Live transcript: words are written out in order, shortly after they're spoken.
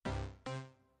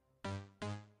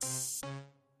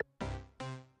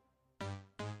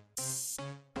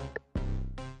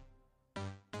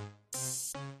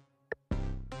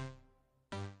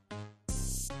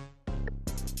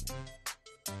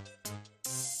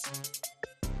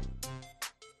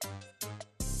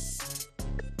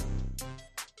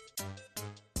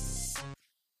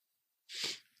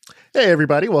Hey,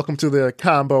 everybody, welcome to the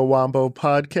Combo Wombo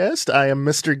podcast. I am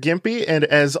Mr. Gimpy, and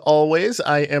as always,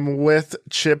 I am with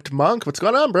Chipped Monk. What's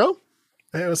going on, bro?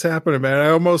 Hey, what's happening, man? I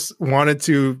almost wanted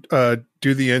to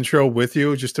do the intro with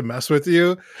you just to mess with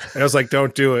you. And I was like,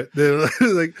 don't do it.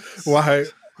 Like, why?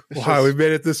 Why? We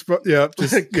made it this... Yeah,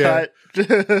 just... Cut.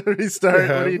 Restart.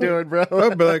 Yeah. What are you doing, bro?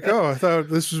 I'd be like, I thought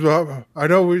this was... I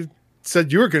know we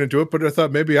said you were going to do it, but I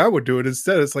thought maybe I would do it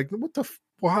instead. It's like, what the...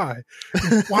 Why?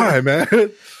 Why, man?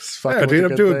 Yeah, dude,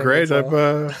 I'm doing great.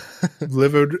 I'm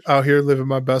living out here, living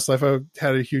my best life. I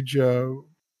had a huge... Well,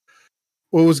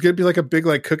 it was going to be like a big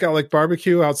like cookout, like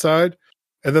barbecue outside.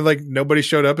 And then like nobody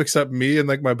showed up except me and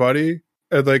like my buddy.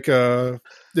 And like, yeah,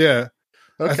 okay.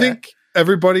 I think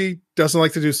everybody doesn't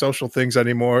like to do social things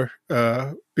anymore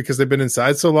because they've been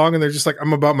inside so long and they're just like,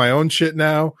 I'm about my own shit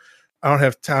now. I don't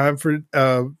have time for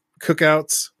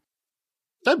cookouts.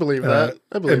 I believe that.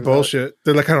 I believe and bullshit.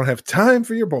 They're like, I don't have time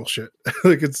for your bullshit.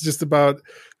 Like it's just about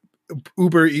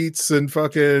Uber Eats and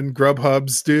fucking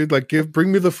Grubhubs, dude. Like,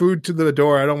 bring me the food to the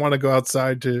door. I don't want to go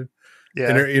outside to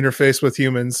interface with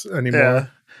humans anymore. Yeah.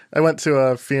 I went to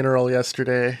a funeral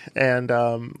yesterday, and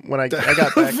when I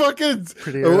got back, fucking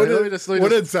pretty what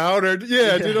a downer.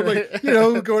 Yeah, dude. I'm like,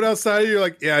 going outside. You're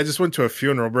like, yeah, I just went to a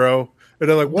funeral, bro. And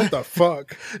they're like, what the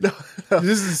fuck? No.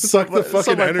 This is suck the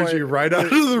fucking energy right out of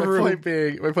the room.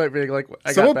 My point being, like,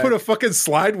 someone put a fucking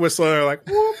slide whistle and they're like,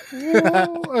 whoop,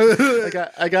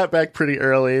 whoop. I got back pretty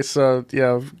early, so,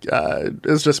 it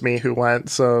was just me who went.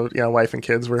 So, wife and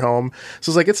kids were home. So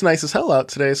it's like, it's nice as hell out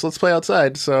today, so let's play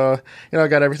outside. So, I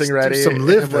got everything ready. Some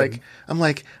living. I'm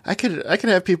like, I could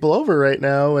have people over right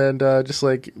now and just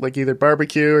like either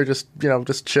barbecue or just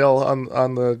chill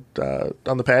on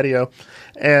the patio.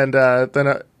 And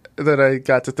then I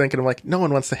got to thinking, I'm like, no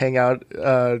one wants to hang out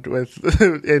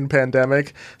in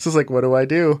pandemic. So it's like, what do I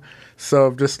do?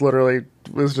 So just literally,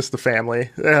 it was just the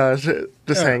family,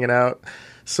 hanging out.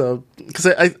 So, because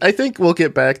I think we'll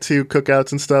get back to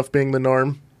cookouts and stuff being the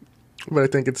norm, but I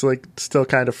think it's like still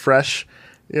kind of fresh,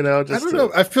 Just I don't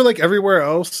know. I feel like everywhere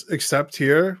else except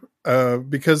here,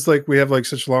 because like we have like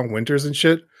such long winters and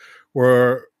shit,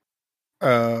 where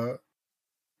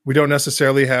we don't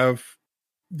necessarily have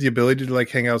the ability to like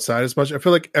hang outside as much. I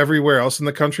feel like everywhere else in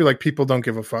the country, like people don't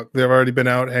give a fuck. They've already been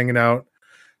out hanging out,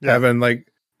 having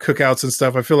like cookouts and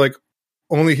stuff. I feel like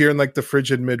only here in like the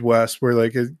frigid Midwest where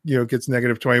like it gets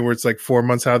 -20, where it's like 4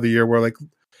 months out of the year where like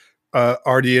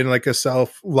already in like a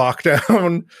self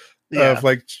lockdown of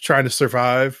like trying to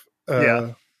survive.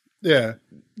 So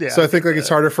I think like it's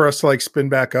harder for us to like spin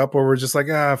back up, or we're just like,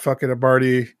 fuck it, I'm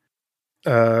already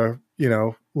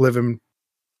living.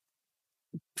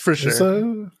 For sure.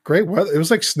 It's great weather. It was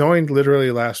like snowing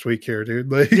literally last week here,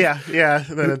 dude. Like, yeah.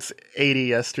 Then it's 80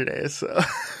 yesterday, so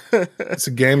it's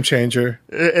a game changer.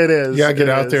 It is. You gotta get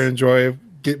out there and enjoy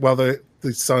while the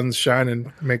sun's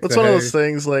shining. It's one of those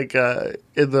things like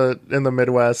in the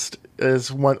Midwest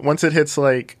is once it hits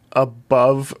like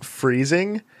above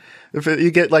freezing, if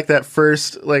you get like that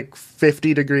first like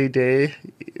 50-degree day,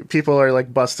 people are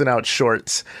like busting out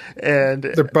shorts, and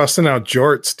they're busting out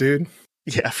jorts, dude.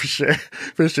 Yeah, for sure.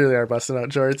 For sure they are busting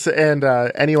out shorts. And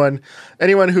anyone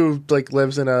who like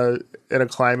lives in a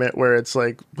climate where it's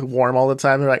like warm all the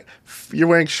time, they're like, you're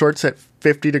wearing shorts at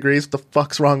 50 degrees, what the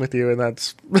fuck's wrong with you? And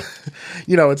that's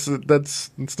it's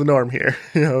the norm here.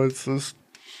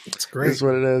 It's great. It's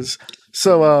what it is.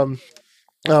 So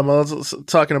I was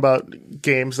talking about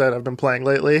games that I've been playing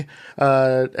lately.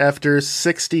 After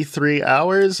 63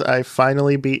 hours, I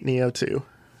finally beat Neo 2.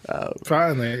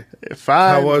 Finally.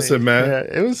 How was it, man?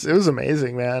 Yeah, it was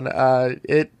amazing, man.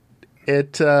 It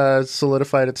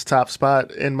solidified its top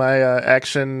spot in my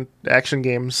action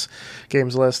games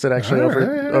list. It actually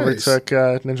overtook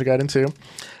Ninja Gaiden 2,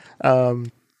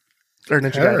 or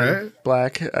Ninja Gaiden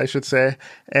Black, I should say.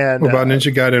 And what about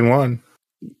Ninja Gaiden 1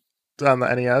 on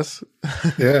the NES?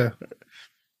 Yeah.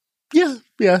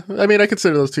 Yeah. I mean, I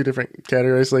consider those two different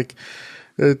categories. Like,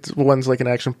 one's like an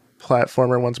action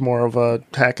platformer, one's more of a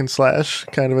hack and slash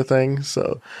kind of a thing.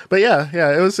 So, but yeah,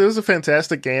 it was a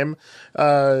fantastic game.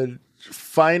 It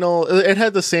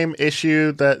had the same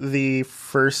issue that the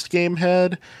first game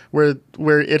had, where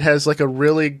it has like a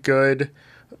really good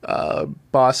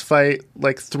boss fight,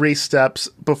 like 3 steps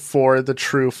before the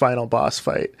true final boss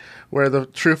fight, where the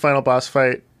true final boss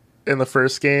fight in the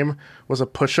first game was a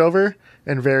pushover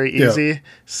and very easy. Yeah.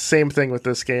 Same thing with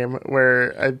this game,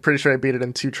 where I'm pretty sure I beat it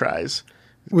in 2 tries.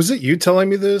 Was it you telling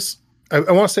me this? I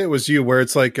want to say it was you, where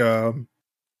it's like you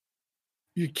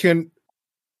can.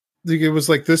 It was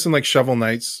like this in like Shovel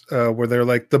Knights, where they're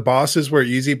like the bosses were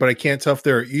easy, but I can't tell if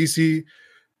they're easy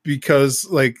because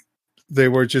like they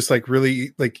were just like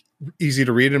really like easy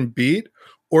to read and beat,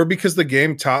 or because the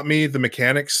game taught me the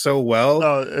mechanics so well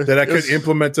that I could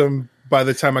implement them by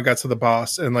the time I got to the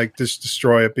boss and like just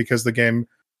destroy it, because the game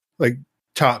like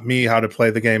taught me how to play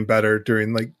the game better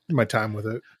during like my time with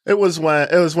it. It was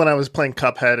when I was playing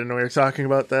Cuphead and we were talking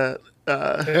about that.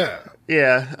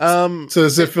 Yeah. So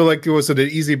does it feel like was it an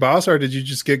easy boss, or did you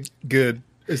just get good,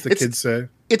 as the kids say?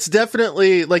 It's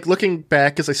definitely, like, looking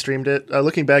back as I streamed it,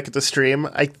 looking back at the stream,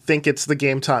 I think it's the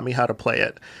game taught me how to play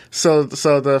it. So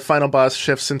the final boss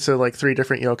shifts into like 3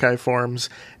 different yokai forms,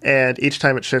 and each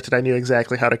time it shifted, I knew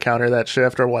exactly how to counter that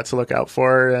shift or what to look out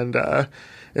for, and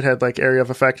it had like area of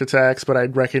effect attacks, but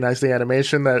I'd recognize the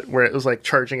animation where it was like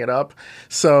charging it up.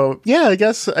 So yeah, I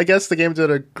guess the game did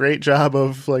a great job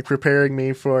of like preparing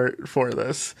me for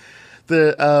this.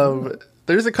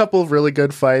 There's a couple of really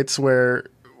good fights where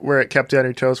it kept you on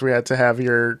your toes, where you had to have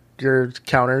your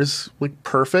counters like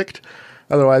perfect,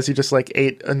 otherwise you just like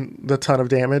ate a ton of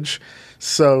damage.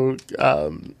 So,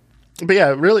 but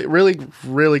yeah, really, really,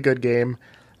 really good game.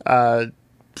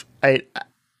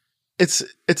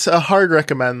 It's a hard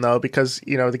recommend though, because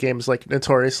the game is like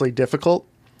notoriously difficult.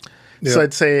 Yeah. So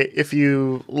I'd say if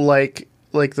you like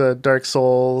the Dark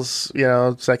Souls,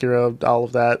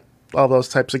 Sekiro, all those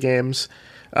types of games,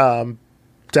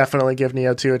 definitely give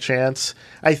Nioh 2 a chance.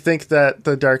 I think that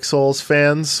the Dark Souls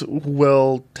fans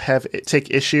will take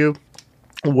issue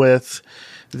with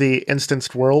the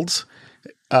instanced worlds,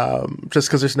 just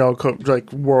because there's no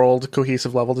world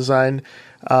cohesive level design.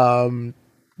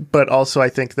 But also I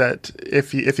think that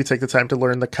if you take the time to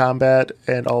learn the combat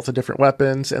and all the different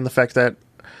weapons, and the fact that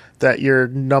your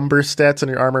number stats and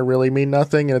your armor really mean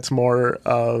nothing, and it's more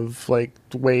of like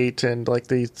weight and like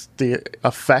the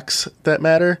effects that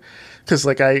matter. Because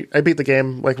like I beat the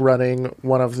game like running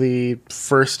one of the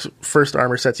first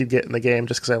armor sets you get in the game,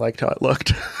 just because I liked how it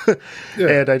looked. Yeah.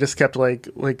 And I just kept like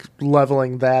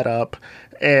leveling that up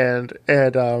and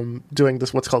doing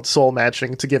this what's called soul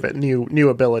matching to give it new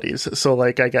abilities. So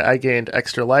like I gained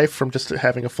extra life from just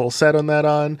having a full set on that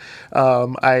on.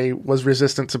 I was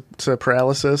resistant to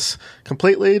paralysis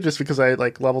completely, just because I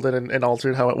like leveled it and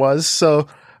altered how it was. So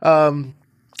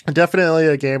definitely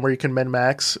a game where you can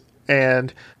min-max,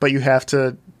 but you have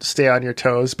to stay on your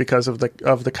toes because of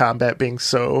the combat being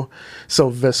so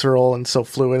visceral and so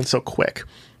fluid and so quick.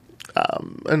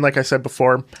 And like I said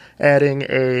before,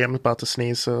 I'm about to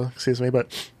sneeze, so excuse me,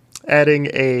 but adding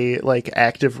a like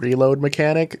active reload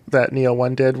mechanic that Nioh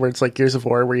 1 did, where it's like Gears of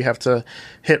War, where you have to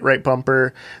hit right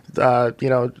bumper,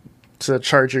 to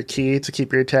charge your key to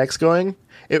keep your attacks going.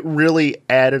 It really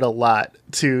added a lot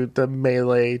to the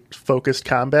melee focused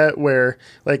combat, where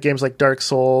like games like Dark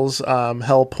Souls,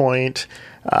 Hellpoint,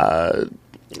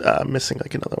 missing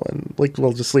like another one, like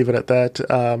we'll just leave it at that.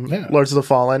 Lords of the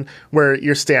Fallen, where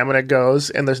your stamina goes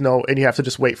and and you have to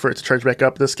just wait for it to charge back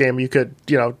up. This game you could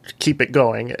keep it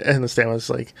going and the stamina's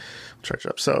like charge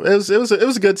up. So it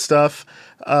was good stuff.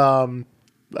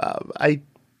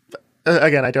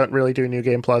 Again, I don't really do new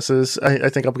game pluses. I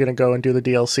think I'm gonna go and do the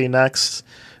DLC next.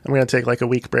 I'm gonna take like a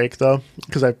week break though,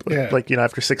 because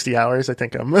after 60 hours, I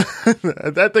think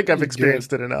I've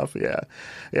experienced it enough. Yeah.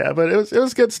 But it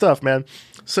was good stuff, man.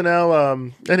 So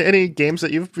now, any games that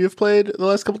you've played the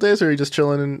last couple days, or are you just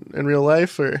chilling in real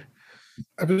life, or?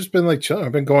 I've just been like chilling.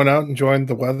 I've been going out, enjoying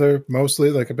the weather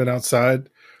mostly. Like I've been outside.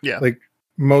 Yeah. Like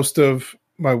most of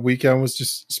my weekend was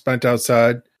just spent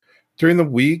outside. During the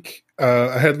week,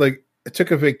 I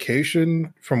took a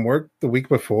vacation from work the week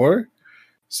before.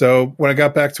 So when I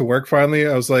got back to work finally,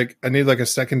 I was like, I need like a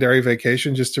secondary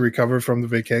vacation just to recover from the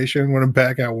vacation when I'm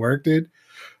back at work, dude.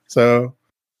 So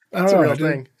that's a real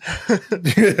thing. Like,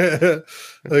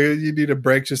 you need a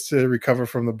break just to recover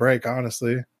from the break,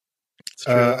 honestly.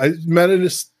 I met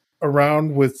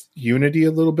around with Unity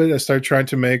a little bit. I started trying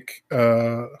to make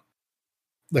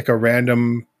like a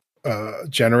random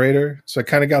generator. So I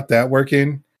kind of got that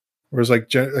working. Whereas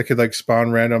like I could like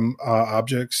spawn random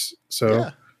objects. So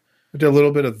yeah. I did a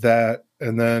little bit of that,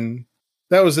 and then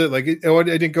that was it. Like I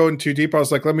didn't go in too deep. I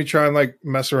was like, let me try and like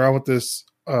mess around with this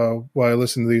while I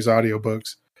listen to these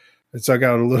audiobooks. And so I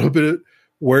got a little bit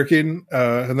working,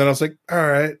 and then I was like, all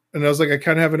right. And I was like, I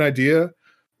kind of have an idea. And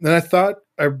then I thought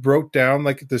I wrote down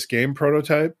like this game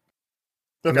prototype.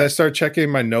 Okay. And I started checking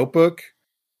my notebook,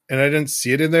 and I didn't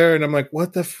see it in there. And I'm like,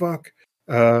 what the fuck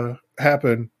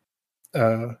happened?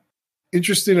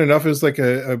 Interesting enough, is like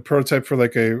a prototype for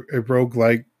like a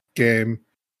roguelike game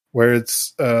where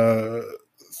it's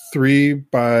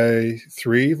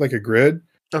 3x3, like a grid.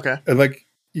 Okay. And like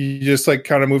you just like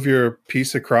kind of move your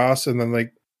piece across, and then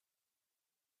like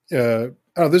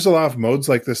there's a lot of modes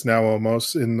like this now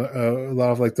almost in a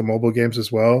lot of like the mobile games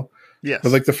as well. Yes.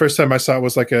 But like the first time I saw it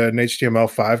was like an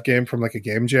HTML5 game from like a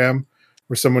game jam,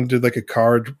 where someone did like a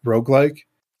card roguelike.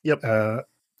 Yep.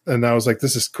 And I was like,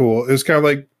 this is cool. It was kind of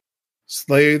like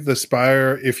Slay the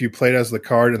Spire if you played as the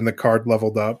card and the card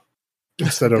leveled up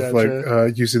instead of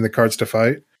like using the cards to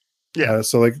fight. Yeah.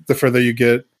 So like the further you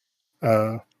get,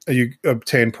 you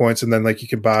obtain points, and then like you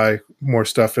can buy more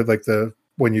stuff at like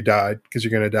when you died, because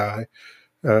you're gonna die.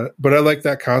 But I like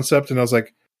that concept, and I was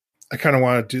like, I kind of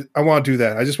want to do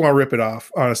that. I just want to rip it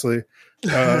off, honestly.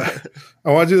 I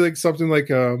want to do like something like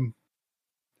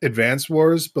Advance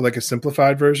Wars, but like a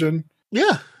simplified version.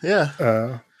 Yeah.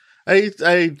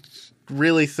 I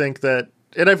really think that,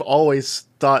 and I've always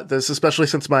thought this, especially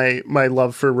since my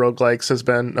love for roguelikes has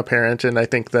been apparent, and I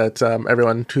think that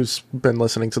everyone who's been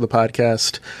listening to the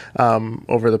podcast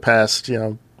over the past,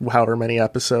 however many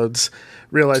episodes,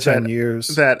 realize 10 years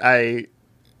that I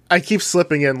keep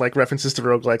slipping in like references to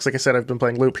roguelikes. Like I said, I've been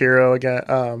playing Loop Hero again,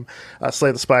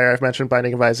 Slay the Spire. I've mentioned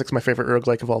Binding of Isaac's my favorite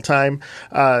roguelike of all time.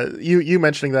 You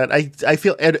mentioning that, I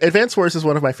feel Advance Wars is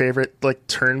one of my favorite like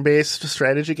turn-based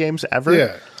strategy games ever.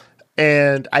 Yeah.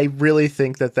 And I really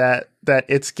think that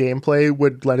its gameplay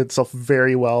would lend itself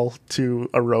very well to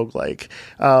a roguelike.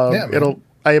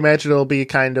 I imagine it'll be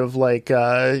kind of like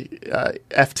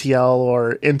FTL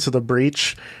or Into the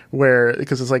Breach,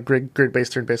 because it's like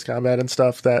grid-based turn-based combat and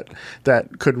stuff that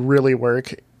could really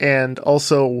work. And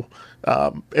also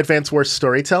Advance Wars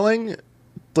storytelling,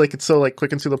 like it's so like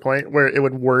quick and to the point where it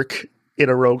would work in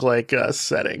a roguelike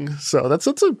setting. So that's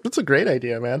a great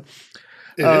idea, man.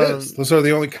 It is. Those are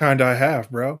the only kind I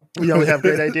have, bro. You only have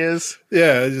great ideas?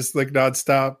 Yeah, just like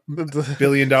nonstop $1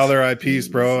 billion IPs,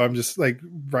 bro. I'm just like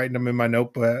writing them in my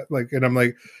notebook. And I'm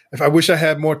like, if I wish I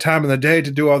had more time in the day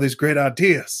to do all these great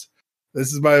ideas.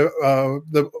 This is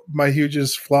my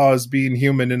hugest flaw is being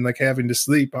human and like having to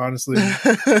sleep, honestly.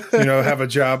 Have a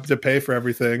job to pay for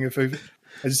everything. If I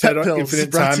just had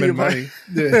infinite time and money,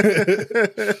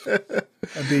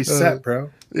 I'd be set,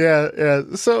 bro. Yeah.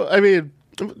 So, I mean,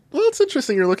 well, it's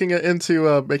interesting you're looking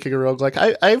into making a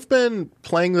roguelike. I've been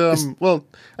playing them. Well,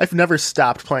 I've never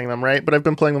stopped playing them, right? But I've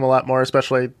been playing them a lot more,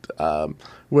 especially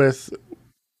with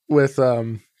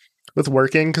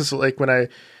working, because like when I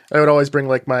would always bring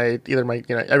like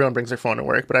everyone brings their phone to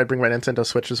work, but I'd bring my Nintendo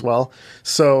Switch as well.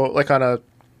 So like on a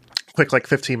quick like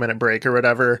 15-minute break or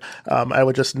whatever, I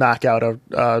would just knock out a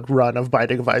run of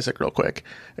Binding of Isaac real quick.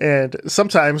 And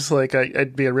sometimes like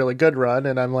I'd be a really good run,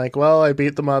 and I'm like, well, I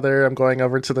beat the mother, I'm going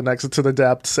over to the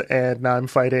depths, and now I'm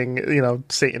fighting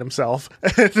Satan himself.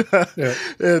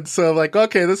 And so I'm like,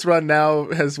 okay, this run now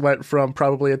has went from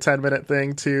probably a 10-minute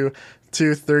thing to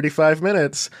 35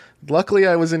 minutes. Luckily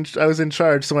I was in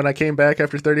charge, so when I came back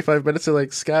after 35 minutes, they're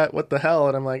like, Scott, what the hell?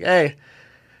 And I'm like, hey,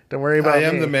 don't worry about me. I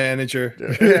am the manager.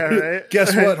 Yeah, right?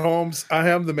 Guess what, Holmes? I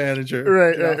am the manager.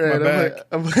 Right.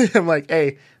 I'm like,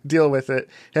 hey, deal with it.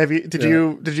 Did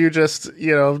you just,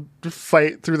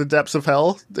 fight through the depths of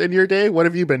hell in your day? What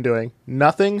have you been doing?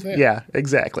 Nothing? Yeah,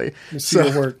 exactly. See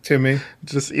your work, Timmy.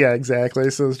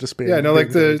 Exactly. So it's just being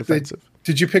defensive.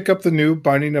 Did you pick up the new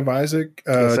Binding of Isaac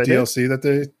DLC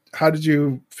that how did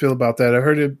you feel about that? I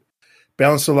heard it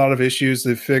balanced a lot of issues.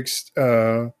 They fixed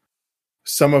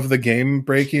some of the game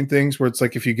breaking things where it's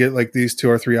like if you get like these 2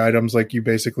 or 3 items, like you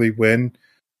basically win.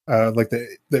 Like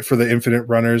for the infinite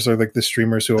runners or like the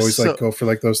streamers who always like go for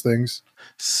like those things.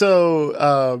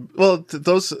 So,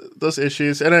 those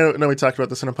issues, and I know we talked about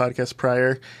this in a podcast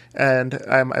prior, and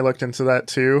I looked into that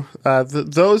too.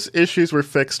 Those issues were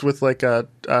fixed with like a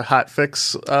hot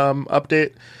fix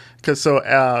update, because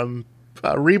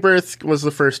Rebirth was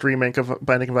the first remake of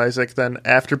Binding of Isaac. Then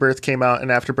Afterbirth came out, and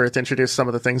Afterbirth introduced some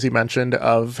of the things you mentioned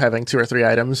of having 2 or 3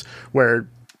 items where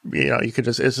you could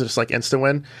it's just like instant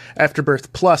win.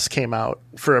 Afterbirth Plus came out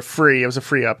for it was a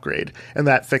free upgrade, and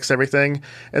that fixed everything.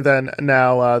 And then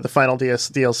now the final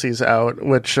DLC's out,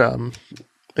 which I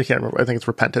can't remember. I think it's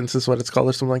Repentance is what it's called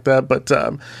or something like that. But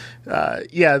and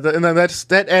then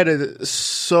that added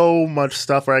so much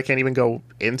stuff where I can't even go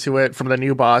into it, from the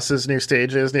new bosses, new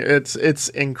stages. It's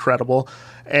incredible,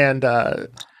 and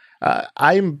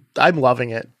I'm loving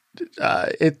it.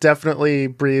 It definitely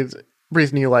breathed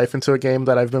new life into a game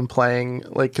that I've been playing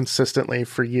like consistently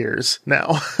for years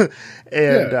now.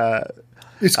 And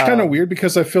it's kind of weird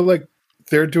because I feel like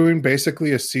they're doing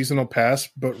basically a seasonal pass,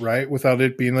 but without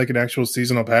it being like an actual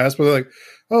seasonal pass. But they're like,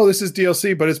 oh, this is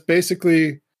DLC, but it's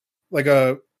basically like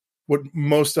what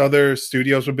most other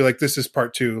studios would be like, this is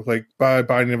part 2, like by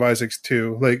Binding of Isaac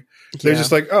 2. Like they're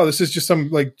just like, oh, this is just some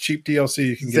like cheap DLC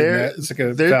you can get. It's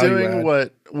like they're doing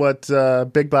add.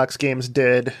 what big box games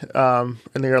did in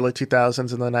the early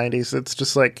 2000s and the 90s. It's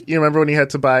just like, you remember when you had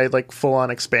to buy like full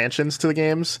on expansions to the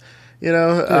games?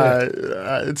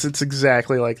 It's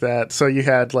exactly like that. So you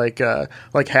had like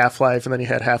Half-Life, and then you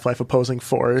had Half-Life Opposing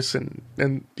Force, and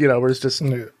where it's just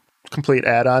complete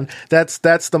add-on.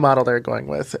 That's the model they're going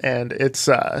with, and it's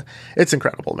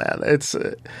incredible, man. It's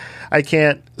I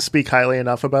can't speak highly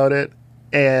enough about it.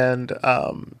 And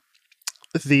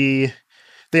they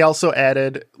also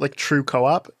added like true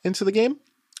co-op into the game.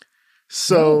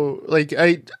 So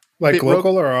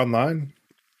local or online?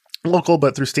 Local,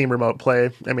 but through Steam Remote Play.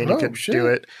 I mean, you could do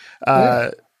it.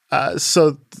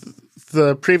 So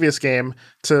the previous game,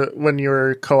 when you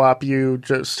were co-op, you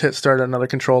just hit start on another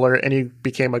controller and you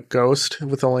became a ghost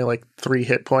with only like 3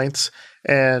 hit points.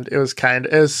 And it was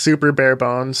super bare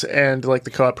bones, and like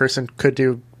the co-op person could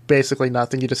do basically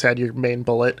nothing. You just had your main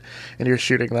bullet and you're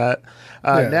shooting that.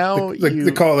 Now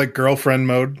they call it like girlfriend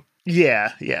mode.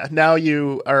 Yeah. Now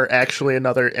you are actually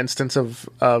another instance of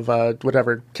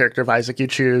whatever character of Isaac you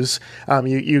choose.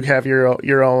 You have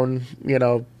your own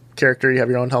character. You have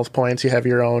your own health points. You have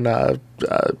your own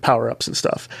power ups and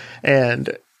stuff.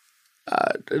 And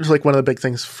it was like one of the big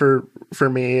things for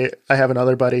me. I have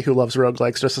another buddy who loves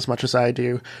roguelikes just as much as I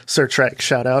do. Sir Trek,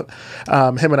 shout out.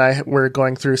 Him and I were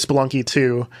going through Spelunky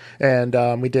 2,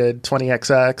 and we did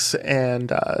 20XX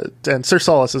and Sir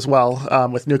Solus as well,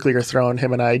 with Nuclear Throne.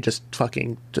 Him and I just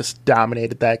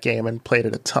dominated that game and played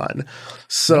it a ton.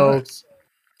 So nice.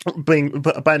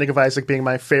 Binding of Isaac being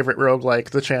my favorite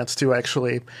roguelike, the chance to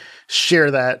actually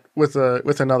share that with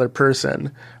another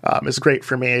person is great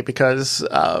for me, because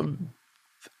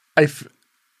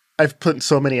I've put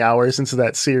so many hours into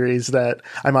that series that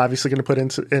I'm obviously going to put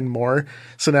in more.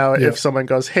 So now if someone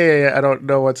goes, hey, I don't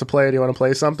know what to play, do you want to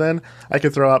play something? I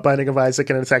could throw out Binding of Isaac,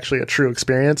 and it's actually a true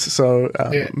experience. So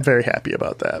I'm very happy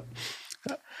about that.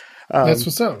 That's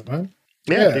what's up, man.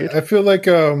 Yeah, dude. I feel like,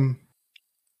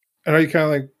 I know you kind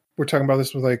of like, we're talking about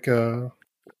this with like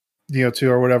Neo 2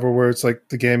 or whatever, where it's like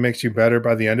the game makes you better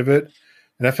by the end of it.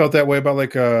 And I felt that way about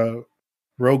like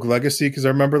Rogue Legacy, because I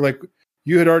remember like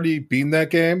you had already beaten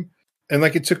that game, and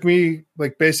like it took me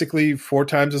like basically 4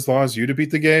 times as long as you to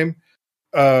beat the game.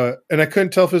 And I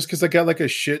couldn't tell if it was because I got like a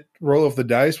shit roll of the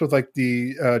dice with like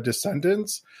the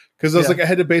Descendants, because I was like, I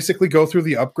had to basically go through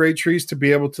the upgrade trees to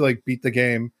be able to like beat the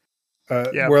game.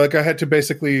 Where like I had to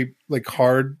basically like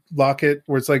hard lock it,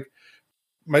 where it's like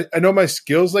I know my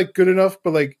skills like good enough,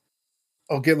 but like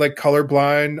I'll get like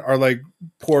colorblind or like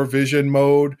poor vision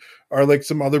mode or like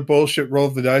some other bullshit roll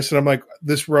of the dice, and I'm like,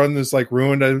 this run is like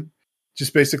ruined. I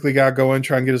just basically gotta go and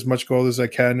try and get as much gold as I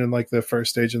can in like the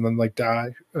first stage, and then like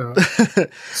die.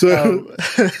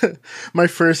 My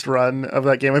first run of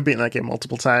that game, I've beaten that game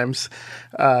multiple times.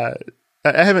 I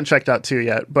haven't checked out 2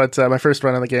 yet, but my first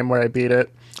run on the game where I beat it,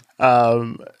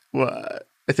 I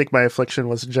think my affliction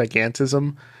was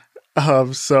gigantism.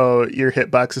 So your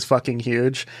hitbox is fucking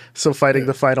huge. So fighting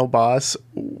the final boss,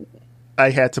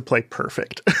 I had to play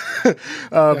perfect.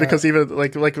 Because even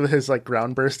like with his like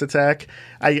ground burst attack,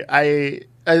 it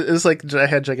was like I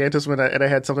had gigantism, and I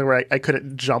had something where I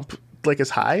couldn't jump like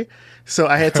as high, so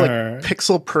I had to like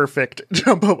pixel perfect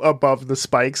jump above the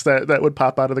spikes that would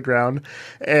pop out of the ground.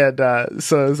 And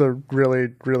so it was a really,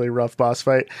 really rough boss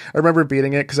fight. I remember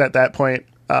beating it because at that point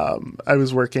I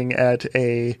was working at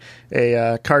a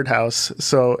card house,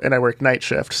 and I worked night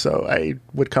shift, so I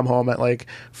would come home at like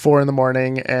 4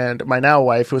 a.m, and my now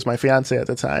wife, who was my fiance at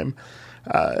the time,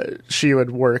 she would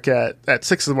work at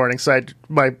 6 a.m. So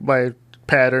my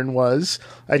pattern was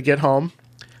I'd get home,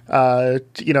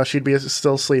 she'd be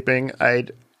still sleeping.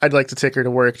 I'd like to take her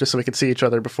to work just so we could see each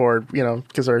other before,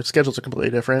 because our schedules are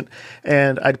completely different,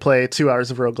 and I'd play 2 hours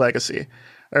of Rogue Legacy.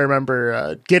 I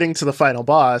remember getting to the final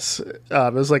boss. It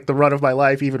was like the run of my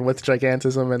life, even with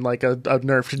gigantism and like a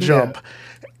nerfed jump.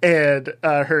 And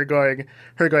her going,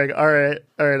 all right,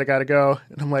 I gotta go.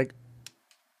 And I'm like,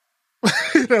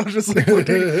 just like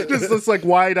looking, just this like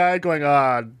wide eyed, going,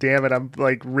 damn it, I'm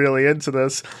like really into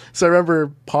this. So I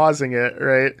remember pausing it,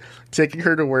 right, taking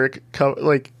her to work,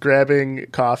 like grabbing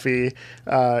coffee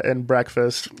and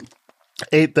breakfast,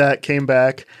 ate that, came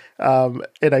back.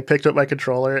 And I picked up my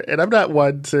controller, and I'm not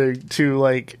one to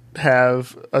like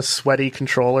have a sweaty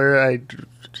controller. It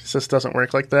just doesn't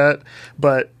work like that.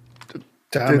 But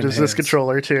there's this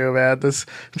controller too, man. This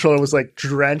controller was like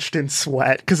drenched in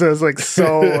sweat because I was like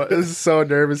so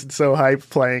nervous and so hyped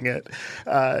playing it.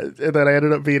 And then I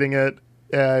ended up beating it.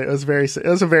 It was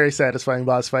a very satisfying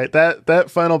boss fight. That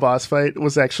final boss fight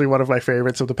was actually one of my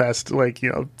favorites of the past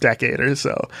decade or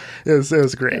so. It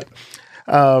was great.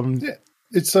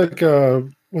 It's like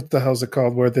what the hell's it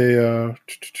called? Where they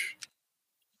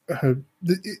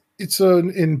it's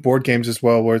in board games as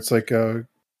well, where it's like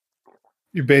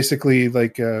you're basically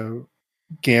like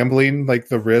gambling, like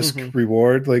the risk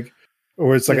reward. Like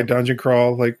or it's like a dungeon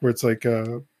crawl, like where it's like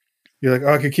you're like,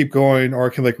 oh, I can keep going, or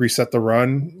I can like reset the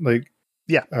run, like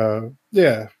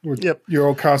you're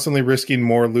all constantly risking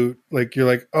more loot. Like you're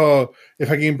like, oh,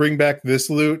 if I can bring back this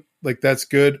loot, like that's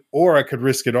good, or I could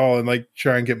risk it all and like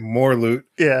try and get more loot.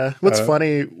 Yeah, what's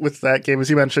funny with that game is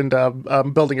you mentioned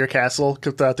building your castle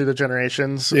through the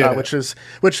generations,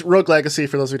 which Rogue Legacy,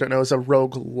 for those who don't know, is a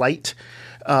roguelite.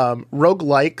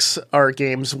 Roguelikes are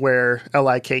games where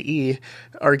Like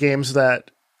are games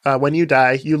that when you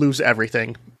die, you lose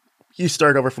everything. You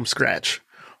start over from scratch.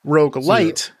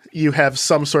 Roguelite, you have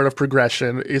some sort of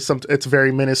progression. It's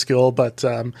very minuscule, but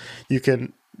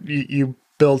you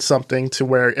build something to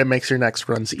where it makes your next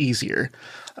runs easier.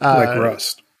 Like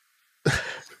Rust.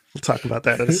 We'll talk about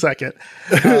that in a second.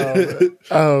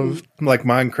 Like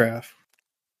Minecraft.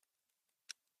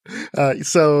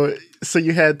 So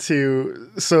you had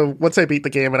to. So once I beat the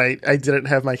game and I didn't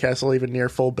have my castle even near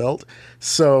full built,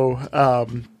 so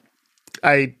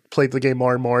I played the game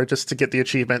more and more just to get the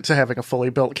achievement to having a fully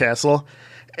built castle.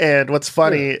 And what's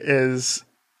funny is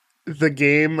the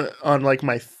game on like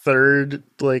my third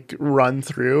like run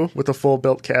through with a full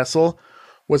built castle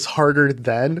was harder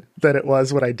then than it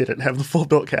was when I didn't have the full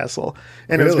built castle.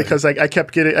 And it was because I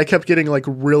kept getting like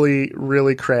really,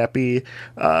 really crappy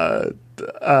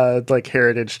like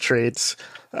heritage traits.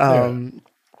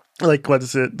 Like, what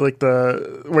is it? Like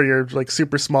where you're like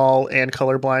super small and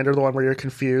colorblind, or the one where you're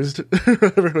confused?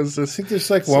 It was just, I think there's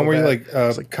like one where you like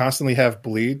constantly have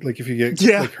bleed. Like if you get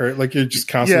like hurt, like you're just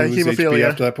constantly lose HP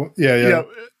after that point.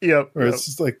 Yep. Or it's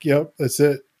just like, that's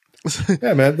it.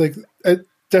 Yeah, man. Like I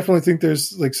definitely think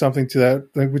there's like something to that.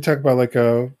 Like we talk about like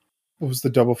what was the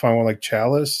Double Fine one, like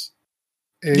Chalice?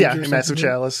 Massive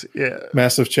Chalice. Yeah,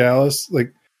 Massive Chalice.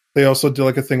 Like they also did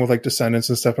like a thing with like Descendants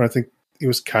and stuff, and I think it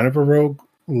was kind of a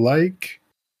rogue-like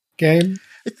game.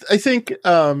 I think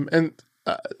games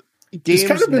it's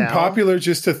kind of been popular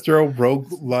just to throw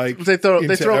rogue-like. They throw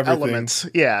everything. elements.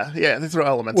 Yeah, they throw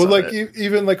elements. Well, like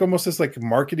even like almost as like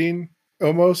marketing,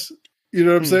 almost. You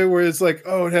know what I'm saying? Where it's like,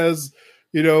 oh, it has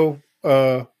the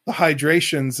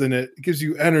hydrations in it. It gives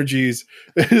you energies.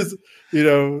 It is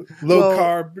low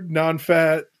carb,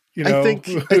 non-fat. I think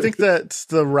that's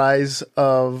the rise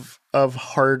of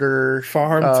harder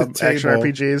farm to action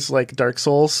RPGs like Dark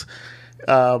Souls.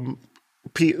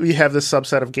 We have this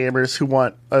subset of gamers who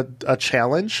want a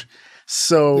challenge.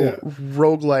 So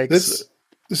roguelikes.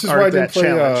 This is why I didn't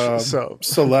play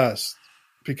Celeste,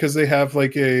 because they have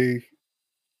like a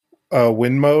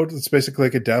win mode. It's basically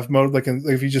like a dev mode. Like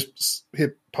if you just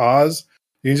hit pause,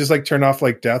 you can just like turn off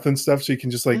like death and stuff, so you can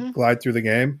just like glide through the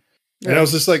game. And I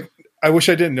was just like, I wish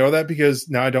I didn't know that, because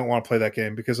now I don't want to play that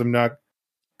game, because I'm not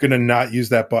gonna not use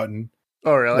that button.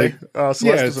 Oh really? Celeste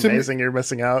is amazing. You're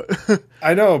missing out.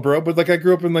 I know, bro, but like I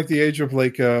grew up in like the age of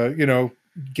like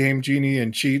Game Genie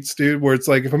and cheats, dude, where it's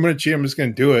like if I'm gonna cheat, I'm just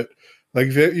gonna do it. Like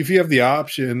if you have the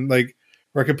option, like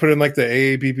where I could put in like the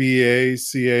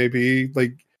AABBACAB,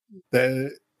 like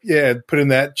put in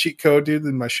that cheat code, dude,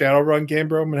 in my Shadowrun game,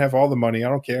 bro. I'm gonna have all the money. I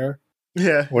don't care.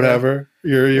 Yeah. Whatever.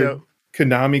 Your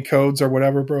Konami codes or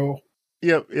whatever, bro.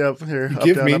 Yep. Here,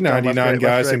 give me 99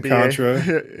 guys in Contra.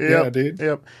 Yeah, dude.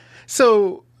 Yep.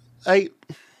 So I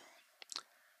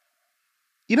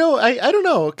don't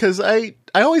know, because I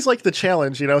always like the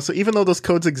challenge, so even though those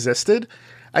codes existed,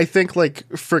 I think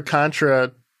like for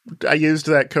Contra, I used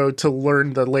that code to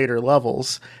learn the later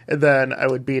levels, and then I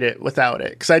would beat it without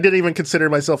it, because I didn't even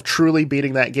consider myself truly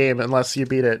beating that game unless you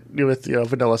beat it with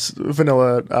vanilla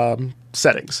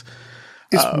settings.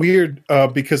 It's weird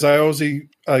because I always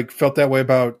like felt that way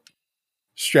about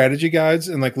strategy guides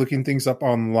and like looking things up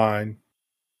online.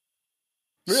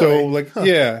 Really? So like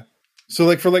so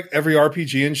like for like every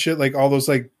RPG and shit, like all those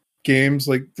like games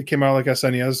like that came out like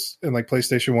SNES and like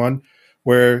PlayStation 1,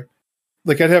 where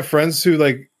like I'd have friends who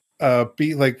like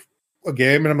beat like a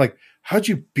game, and I'm like, how'd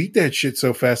you beat that shit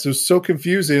so fast? It was so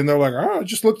confusing. And they're like, I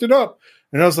just looked it up.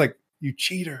 And I was like, you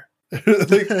cheater.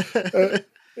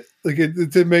 Like it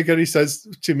didn't make any sense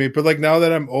to me. But like now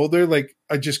that I'm older, like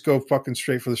I just go fucking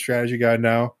straight for the strategy guide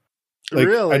now. Like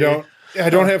really? I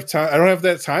don't have time. I don't have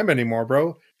that time anymore,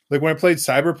 bro. Like when I played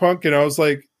Cyberpunk, and I was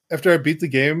like, after I beat the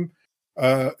game,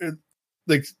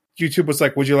 like YouTube was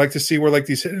like, would you like to see where like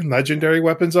these hidden legendary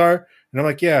weapons are? And I'm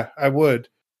like, yeah, I would.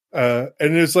 And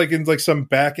it's like in like some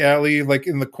back alley, like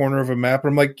in the corner of a map.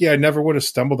 And I'm like, yeah, I never would have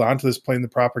stumbled onto this playing the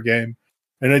proper game.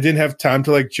 And I didn't have time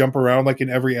to like jump around like in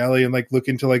every alley and like look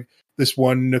into like this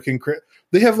one nook and cranny.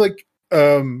 They have like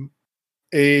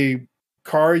a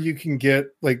car you can get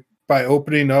like by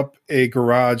opening up a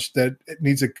garage that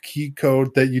needs a key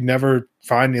code that you never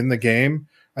find in the game.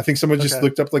 I think someone just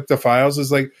looked up like the files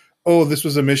as like, oh, this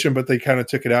was a mission, but they kind of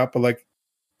took it out. But like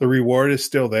the reward is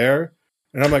still there.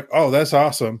 And I'm like, oh, that's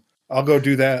awesome. I'll go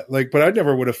do that. Like, but I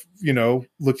never would have,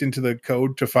 looked into the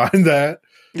code to find that.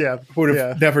 Yeah. Would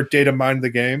have never data mined the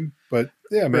game. But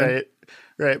yeah, man.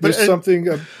 Right. There's something.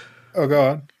 Go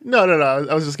on. No.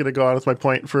 I was just going to go on with my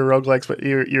point for roguelikes, but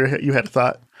you had a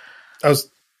thought.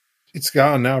 It's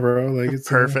gone now, bro. Like, it's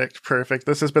perfect.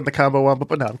 This has been the combo one,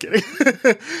 but no, I'm kidding.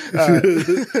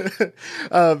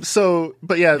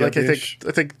 But yeah, like I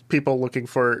think people looking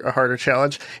for a harder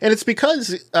challenge, and it's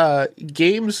because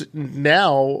games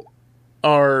now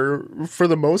are, for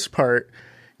the most part,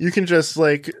 you can just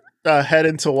like head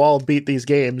into wall, beat these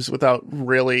games without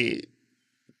really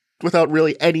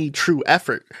any true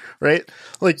effort, right?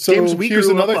 Like, so games we here's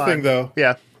grew another up thing, on, though.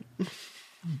 Yeah.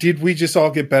 Did we just all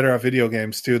get better at video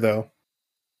games too, though?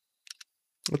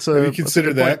 Have you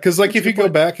considered that? Because like, if you go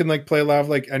back and like play a lot of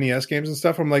like NES games and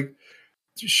stuff, I'm like,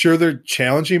 sure, they're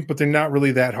challenging, but they're not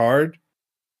really that hard.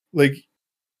 Like,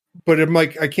 but I'm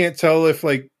like, I can't tell if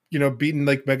like, beating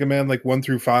like Mega Man like 1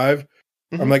 through 5.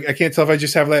 I'm like, I can't tell if I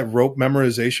just have that rote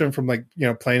memorization from like,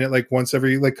 playing it like once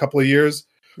every like couple of years.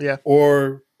 Yeah.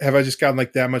 Or have I just gotten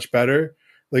like that much better?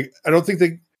 Like, I don't think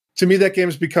to me, that game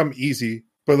has become easy,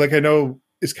 but like, I know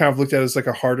it's kind of looked at as like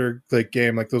a harder like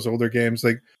game, like those older games,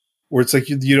 like where it's like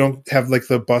you don't have like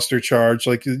the buster charge,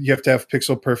 like you have to have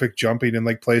pixel perfect jumping in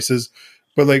like places,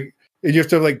 but like you have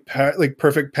to have like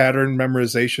perfect pattern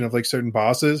memorization of like certain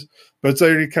bosses. But it's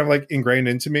already kind of like ingrained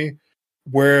into me,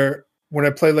 where when I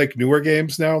play like newer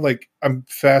games now, like I'm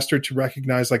faster to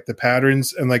recognize like the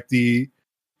patterns and like the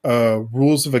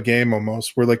rules of a game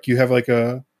almost, where like you have like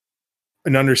an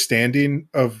understanding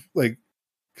of like,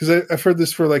 because I've heard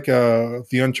this for like the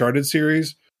Uncharted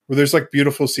series, where there's like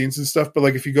beautiful scenes and stuff, but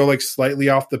like if you go like slightly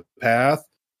off the path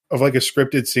of like a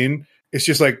scripted scene, it's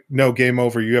just like, no, game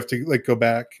over. You have to like go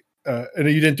back, and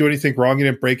you didn't do anything wrong, you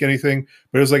didn't break anything,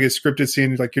 but it was like a scripted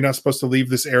scene, like you're not supposed to leave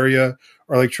this area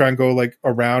or like try and go like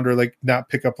around or like not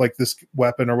pick up like this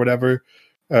weapon or whatever.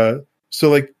 So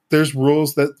like there's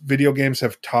rules that video games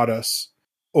have taught us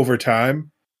over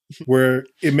time where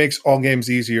it makes all games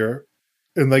easier.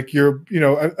 And like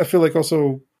I feel like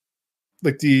also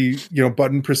like the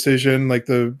button precision, like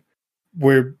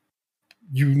where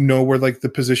where like the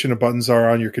position of buttons are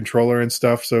on your controller and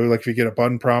stuff. So like if you get a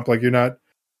button prompt, like you're not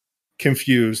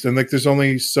confused. And like there's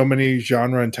only so many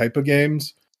genre and type of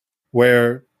games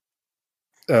where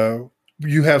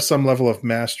you have some level of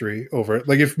mastery over it.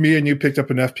 Like if me and you picked up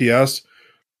an FPS,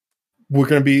 we're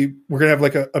gonna have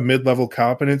like a mid-level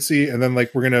competency, and then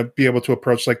like we're gonna be able to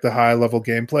approach like the high level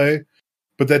gameplay.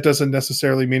 But that doesn't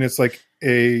necessarily mean it's like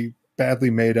a badly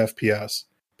made FPS,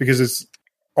 because it's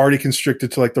already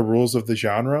constricted to like the rules of the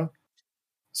genre.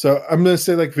 So I'm going to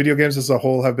say like video games as a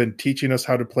whole have been teaching us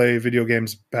how to play video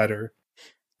games better.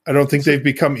 I don't think they've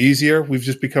become easier. We've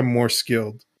just become more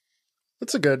skilled.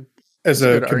 That's a good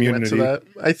community. To that.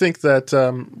 I think that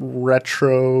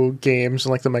retro games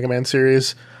and like the Mega Man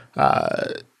series,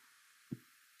 like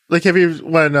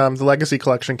when the Legacy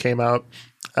Collection came out,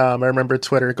 I remember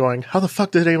Twitter going, how the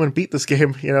fuck did anyone beat this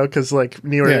game? Because like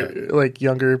like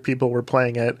younger people were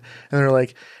playing it, and they're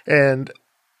like, and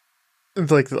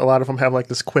like a lot of them have like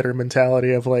this quitter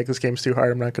mentality of like, this game's too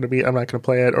hard, I'm not going to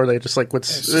play it. Or they just like, in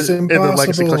the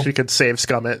Legacy Collection you could save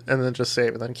scum it and then just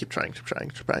save and then keep trying,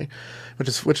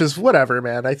 which is whatever,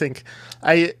 man. I think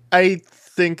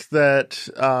that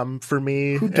for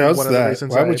me, who does that?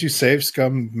 Why would you save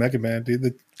scum Mega Man, dude?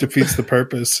 That defeats the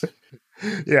purpose.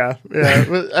 Yeah.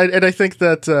 And I think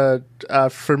that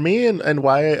for me and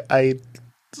why I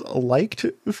liked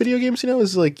video games,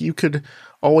 is like you could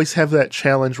always have that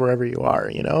challenge wherever you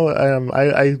are.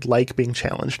 I like being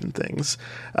challenged in things.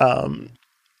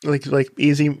 Like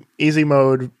easy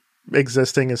mode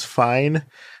existing is fine,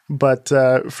 but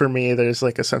for me, there's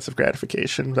like a sense of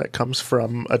gratification that comes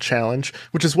from a challenge,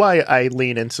 which is why I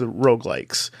lean into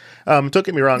roguelikes. Don't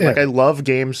get me wrong, like I love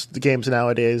games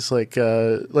nowadays, like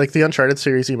the Uncharted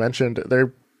series you mentioned.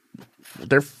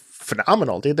 They're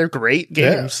phenomenal, dude. They're great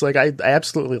games. Like I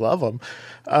absolutely love them.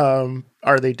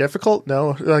 Are they difficult?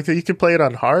 No. Like you can play it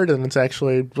on hard, and it's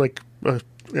actually like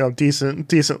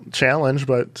decent challenge,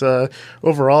 but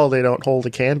overall they don't hold a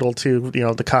candle to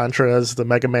the Contras, the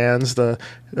Mega Mans, the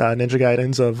Ninja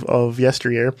Gaidens of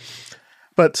yesteryear.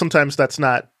 But sometimes that's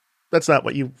not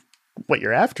what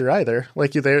you're after either.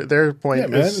 Like their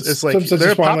point is like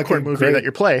they're a popcorn movie that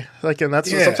you play. Like, and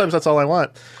sometimes that's all I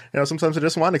want. Sometimes I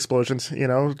just want explosions.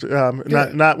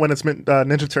 Not when it's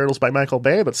Ninja Turtles by Michael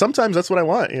Bay, but sometimes that's what I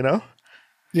want.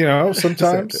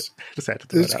 Sometimes just had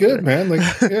to it's good, man. Like,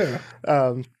 yeah.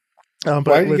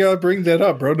 Why you gotta bring that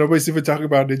up, bro? Nobody's even talking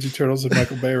about Ninja Turtles and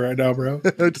Michael Bay right now, bro.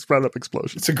 I just brought up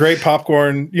Explosion. It's a great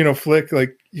popcorn, flick.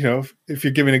 Like, if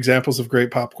you're giving examples of great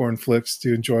popcorn flicks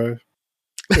to enjoy,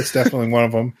 it's definitely one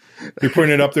of them. You're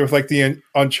putting it up there with like the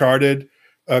Uncharted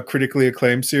critically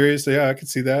acclaimed series. So yeah, I can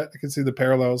see that. I can see the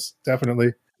parallels,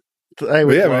 definitely.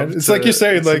 Man, it's like you're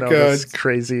saying, like this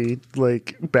crazy,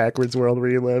 like backwards world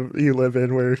where you live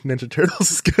in, where Ninja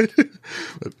Turtles is good.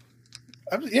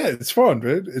 Yeah, it's fun,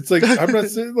 man. It's like I'm not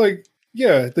saying like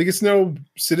it's no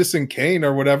Citizen Kane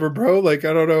or whatever, bro. Like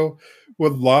I don't know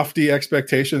what lofty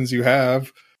expectations you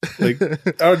have. Like,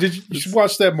 you should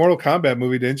watch that Mortal Kombat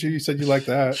movie, didn't you? You said you liked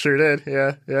that. Sure did.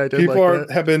 Yeah, I did. People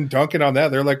have been dunking on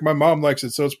that. They're like, my mom likes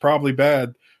it, so it's probably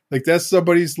bad. Like that's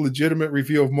somebody's legitimate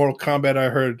review of Mortal Kombat I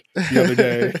heard the other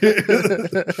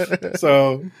day.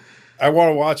 So I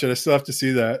want to watch it. I still have to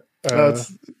see that.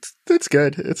 It's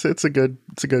good. It's a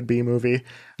good B movie.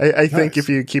 I think if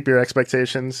you keep your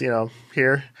expectations,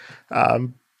 here,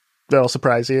 that'll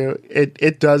surprise you.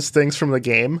 It does things from the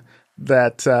game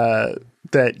that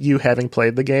you, having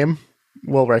played the game,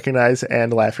 will recognize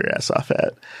and laugh your ass off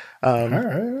at.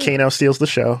 Kano steals the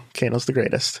show. Kano's the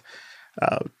greatest.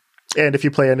 And if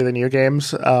you play any of the new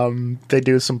games, they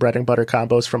do some bread and butter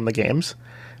combos from the games,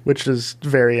 which is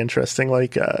very interesting.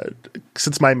 Like,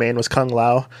 since my main was Kung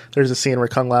Lao, there's a scene where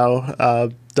Kung Lao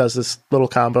does this little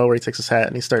combo where he takes his hat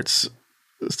and he starts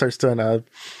doing a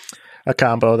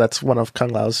combo that's one of Kung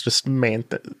Lao's just main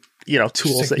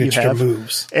tools that you have.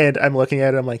 Moves. And I'm looking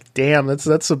at it, I'm like, damn,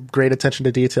 that's a great attention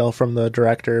to detail from the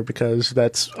director, because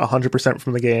that's 100%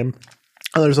 from the game.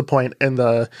 There's a point in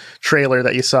the trailer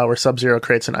that you saw where Sub-Zero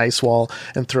creates an ice wall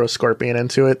and throws Scorpion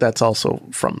into it. That's also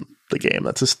from the game.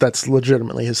 That's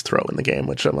legitimately his throw in the game,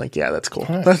 which I'm like, yeah, that's cool.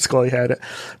 Right. That's cool. He had it.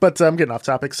 But I'm getting off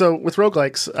topic. So with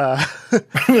roguelikes,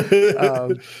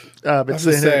 it's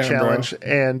the Infinite Challenge, bro.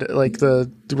 And like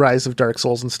the rise of Dark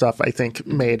Souls and stuff, I think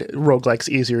made roguelikes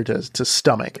easier to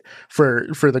stomach for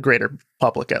the greater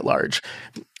public at large.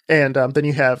 And then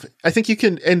you have, I think you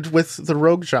can, and with the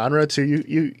rogue genre too,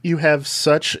 you have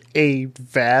such a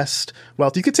vast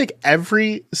wealth. You could take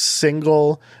every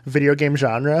single video game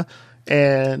genre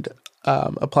and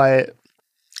apply it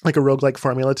like a roguelike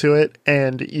formula to it,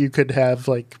 and you could have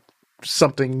like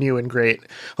something new and great,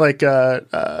 like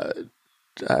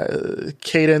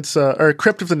Cadence or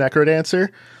Crypt of the Necrodancer.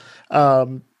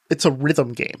 It's a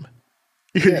rhythm game.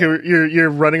 You're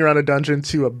running around a dungeon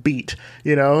to a beat,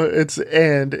 it's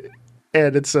and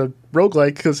it's a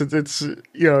roguelike because it's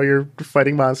you're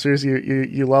fighting monsters,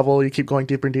 you level, you keep going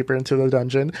deeper and deeper into the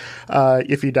dungeon.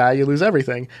 If you die, you lose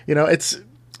everything.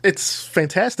 It's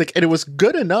fantastic, and it was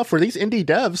good enough where these indie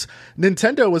devs,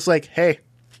 Nintendo was like, hey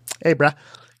bruh,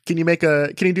 can you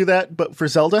do that but for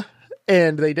Zelda?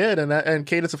 And they did, and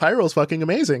Cadence of Hyrule is fucking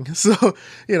amazing. So,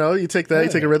 you take that,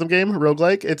 you take a rhythm game,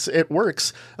 roguelike, it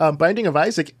works. Binding of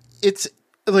Isaac, it's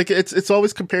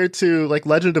always compared to like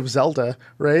Legend of Zelda,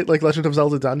 right? Like Legend of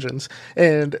Zelda Dungeons,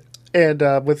 and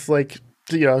with like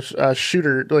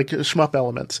shooter, like shmup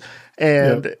elements,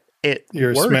 and it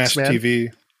your works, Smash man.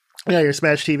 TV. Yeah, your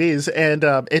Smash TVs, and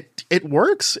it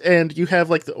works, and you have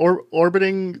like the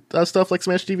orbiting stuff like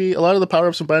Smash TV. A lot of the power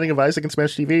ups from Binding of Isaac and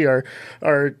Smash TV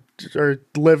are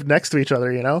live next to each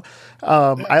other.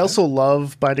 I also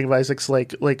love Binding of Isaac's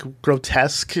like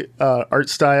grotesque art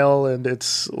style, and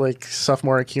it's like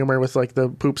sophomoric humor with like the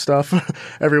poop stuff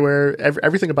everywhere.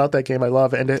 Everything about that game I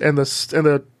love, and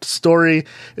the story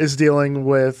is dealing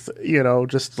with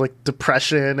just like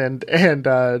depression and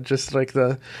just like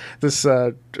this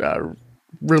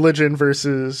religion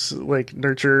versus like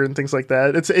nurture and things like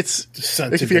that. It's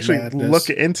like, if you actually look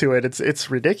into it,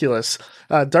 it's ridiculous.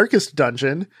 Darkest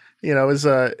Dungeon, Darkest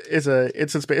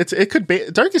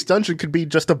Dungeon could be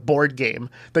just a board game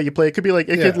that you play. It could be like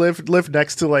could live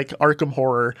next to like Arkham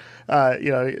Horror.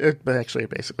 It basically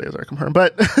is Arkham Horror,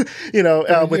 but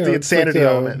with the insanity like,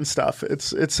 element and stuff.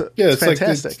 It's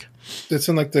fantastic. Like it's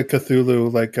in like the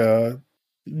Cthulhu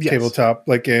tabletop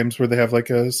like games where they have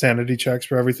like a sanity checks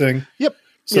for everything. Yep.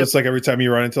 So it's like every time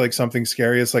you run into like something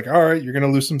scary, it's like, all right, you're gonna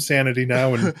lose some sanity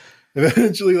now, and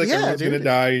eventually like everyone's gonna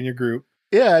die in your group.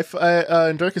 Yeah,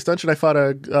 in Darkest Dungeon, I fought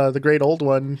the great old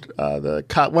one, one of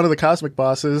the cosmic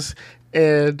bosses,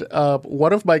 and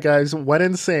one of my guys went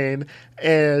insane,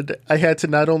 and I had to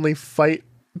not only fight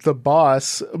the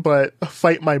boss, but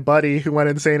fight my buddy who went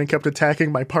insane and kept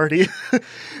attacking my party.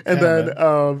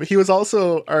 And he was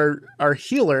also our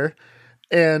healer,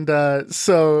 and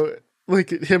so like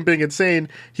him being insane,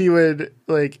 he would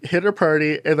like hit our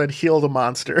party and then heal the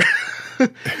monster.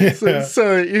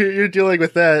 So you're dealing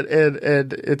with that,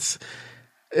 and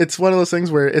it's one of those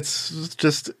things where it's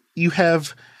just you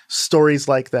have stories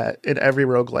like that in every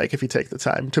roguelike if you take the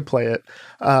time to play it.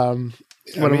 You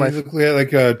look at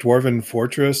like a Dwarven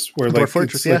Fortress, where like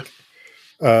Fortress, it's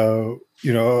like,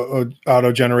 you know, a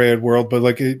auto-generated world, but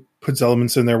like it puts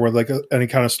elements in there where like any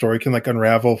kind of story can like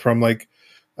unravel from like,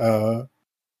 you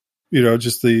know,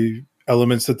 just the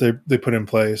elements that they put in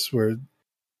place. Where,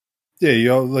 yeah, you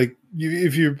know, like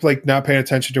if you're like not paying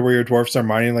attention to where your dwarfs are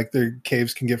mining, like their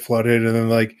caves can get flooded, and then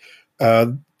like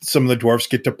some of the dwarfs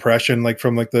get depression, like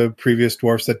from like the previous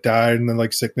dwarfs that died, and then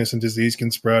like sickness and disease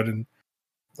can spread, and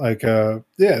like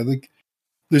like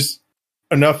there's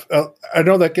enough. I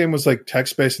know that game was like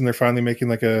text based, and they're finally making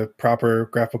like a proper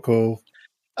graphical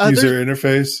user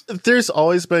interface. There's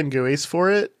always been GUIs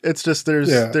for it. It's just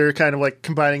they're kind of like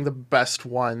combining the best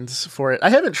ones for it.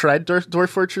 I haven't tried Dwarf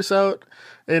Fortress out,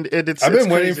 and it's I've been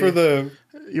crazy. waiting for the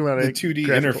 2D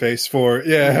interface for it.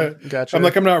 Yeah, gotcha.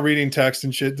 I'm not reading text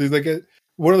and shit. Dude, like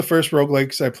one of the first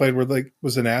roguelikes I played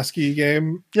was an ASCII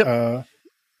game. Yep.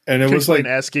 And it was like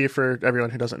ASCII for everyone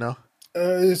who doesn't know.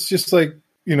 It's just like,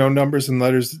 you know, numbers and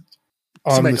letters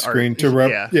on the screen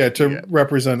art. to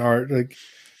represent art. Like,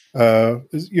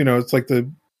 you know, it's like the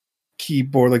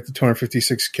keyboard, like the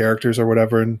 256 characters or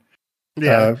whatever, and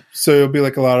so it'll be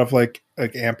like a lot of like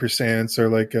ampersands or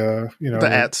like you know,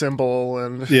 the @ symbol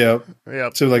and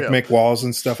so like make walls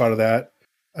and stuff out of that.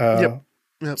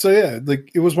 So yeah,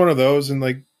 like it was one of those, and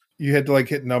like you had to like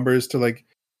hit numbers to like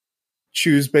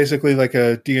choose basically like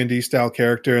a D&D style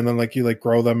character, and then like you like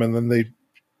grow them, and then they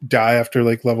die after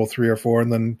like level 3 or 4,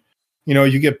 and then, you know,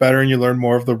 you get better and you learn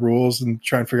more of the rules and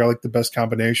try and figure out like the best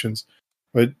combinations.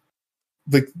 But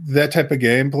like that type of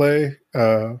gameplay,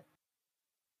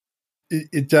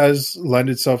 it does lend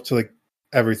itself to like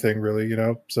everything, really, you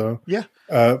know. So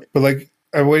but like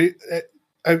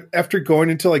after going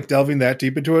into like delving that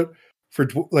deep into it for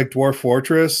like Dwarf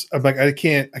Fortress, I'm like, I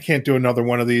can't do another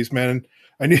one of these, man.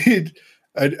 I need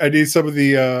some of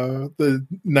the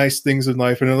nice things in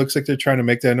life, and it looks like they're trying to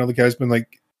make that. I know the guy's been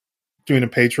like doing a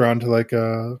Patreon to like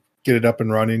get it up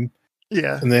and running.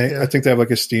 Yeah, and I think they have like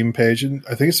a Steam page, and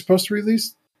I think it's supposed to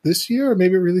release this year, or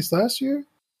maybe it released last year.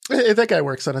 That guy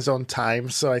works on his own time,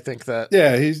 so I think that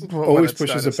he's always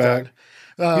pushes it back.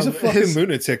 He's a fucking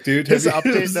lunatic, dude. His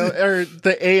update or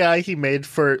the AI he made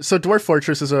for Dwarf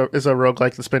Fortress is a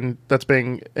roguelike that's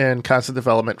been in constant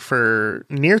development for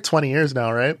near 20 years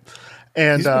now, right?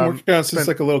 And he's been working on it since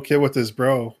like a little kid with his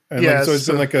bro, and like, so it's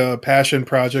been like a passion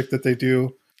project that they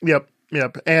do. Yep.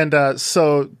 And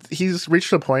so he's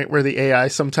reached a point where the AI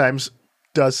sometimes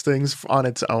does things on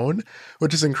its own,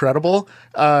 which is incredible.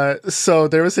 So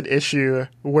there was an issue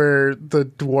where the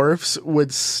dwarfs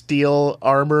would steal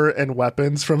armor and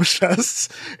weapons from chests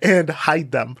and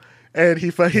hide them. And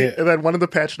and then one of the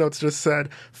patch notes just said,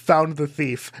 "Found the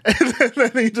thief," and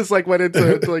then he just like went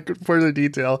into like further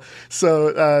detail.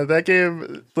 So that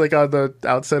game, like on the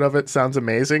outset of it, sounds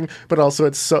amazing, but also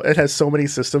it has so many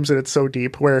systems and it's so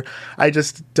deep where I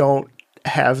just don't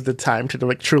have the time to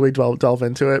like truly delve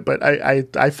into it. But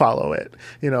I follow it.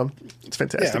 You know, it's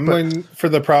fantastic. Yeah, I'm going for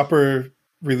the proper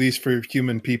release for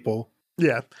human people.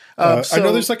 Yeah, I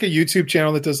know there's like a YouTube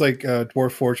channel that does like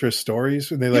Dwarf Fortress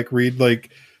stories, and they like read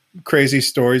like crazy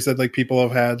stories that like people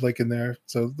have had like in there.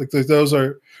 So like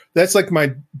that's like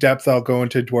my depth. I'll go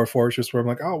into Dwarf Fortress where I'm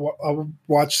like, oh, I'll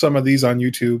watch some of these on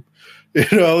YouTube. You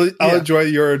know, I'll enjoy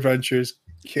your adventures,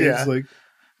 kids. Like,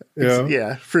 you know?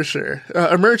 Yeah, for sure.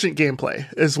 Emergent gameplay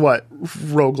is what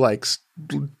roguelikes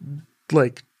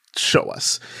like show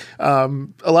us. A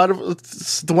lot of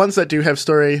the ones that do have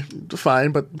story,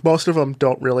 fine, but most of them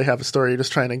don't really have a story. You're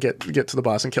just trying to get to the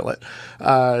boss and kill it.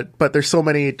 But there's so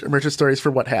many emergent stories for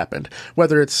what happened,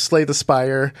 whether it's Slay the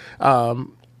Spire. I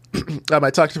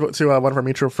talked to one of our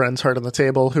mutual friends, Heart on the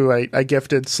Table, who I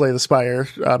gifted Slay the Spire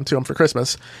to him for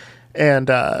Christmas, and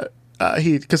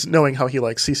because knowing how he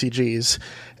likes CCGs.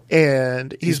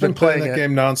 And he's been playing that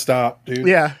game nonstop, dude.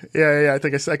 Yeah. I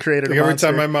think I created like every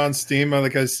time I'm on Steam,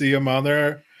 I see him on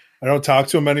there. I don't talk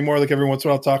to him anymore. Like every once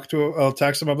in a while I'll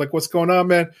text him. I'm like, "What's going on,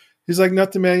 man?" He's like,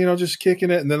 "Nothing, man. You know, just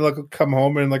kicking it." And then like I'll come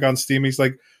home and like on Steam, he's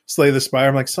like, "Slay the Spire."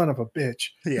 I'm like, "Son of a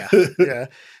bitch." Yeah.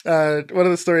 One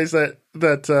of the stories that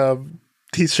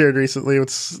he's shared recently with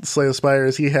Slay the Spire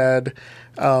is he had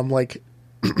like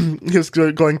he was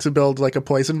going to build like a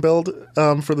poison build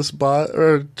for this bot,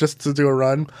 or just to do a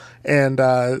run, and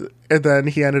then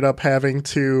he ended up having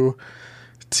to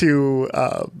to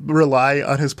rely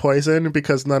on his poison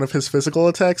because none of his physical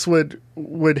attacks would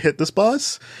hit this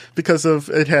boss because of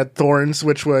it had thorns,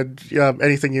 which would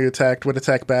anything you attacked would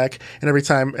attack back, and every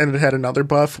time, and it had another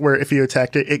buff where if you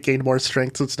attacked it, it gained more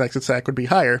strength, so its next attack would be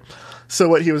higher. So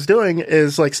what he was doing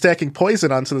is like stacking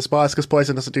poison onto this boss because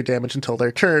poison doesn't do damage until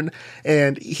their turn,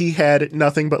 and he had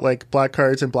nothing but like block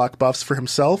cards and block buffs for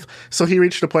himself. So he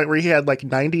reached a point where he had like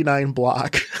 99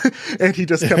 block, and he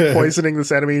just kept poisoning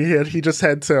this enemy. He just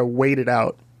had to wait it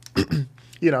out,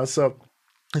 So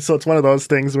it's one of those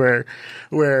things where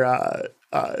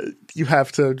you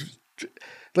have to.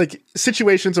 Like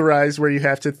situations arise where you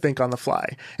have to think on the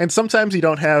fly, and sometimes you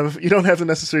don't have the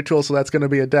necessary tools, so that's going to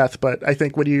be a death. But I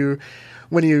think when you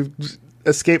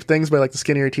escape things by like the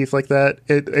skin of your teeth like that,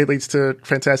 it leads to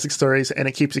fantastic stories, and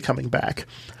it keeps you coming back.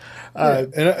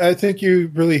 And I think you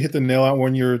really hit the nail out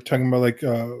when you're talking about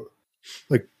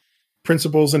like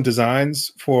principles and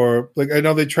designs for like, I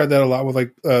know they tried that a lot with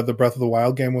like the Breath of the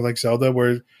Wild game with like Zelda,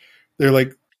 where they're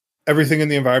like everything in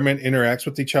the environment interacts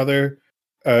with each other.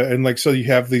 And like, so you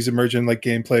have these emergent like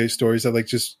gameplay stories that like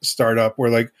just start up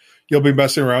where like you'll be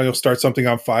messing around, you'll start something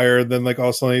on fire, and then like all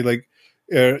of a sudden like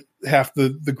half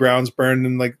the ground's burned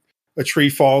and like a tree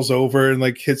falls over and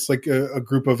like hits like a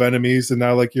group of enemies, and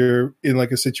now like you're in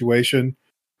like a situation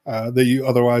that you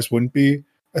otherwise wouldn't be.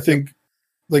 I think,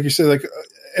 like you said, like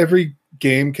every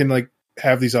game can like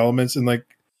have these elements, and like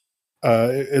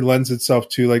it lends itself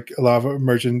to like a lot of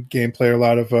emergent gameplay, a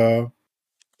lot of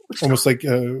almost like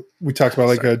we talked about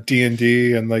like a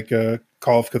D&D and like a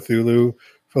Call of Cthulhu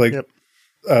for like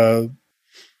the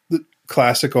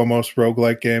classic almost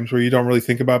roguelike games where you don't really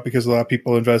think about because a lot of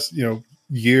people invest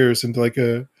years into like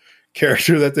a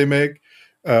character that they make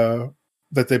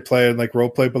that they play and like role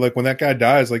play, but like when that guy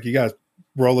dies, like you gotta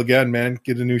roll again, man,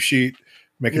 get a new sheet,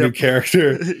 make a new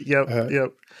character.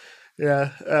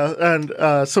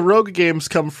 So rogue games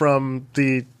come from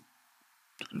the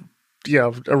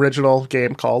original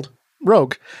game called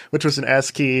Rogue, which was an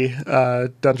ASCII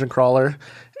dungeon crawler,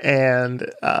 and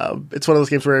it's one of those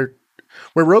games where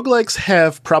roguelikes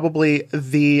have probably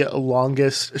the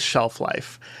longest shelf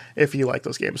life if you like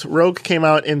those games. Rogue came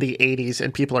out in the 80s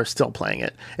and people are still playing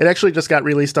it. It actually just got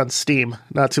released on Steam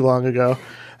not too long ago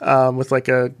with like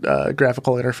a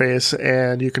graphical interface,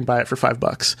 and you can buy it for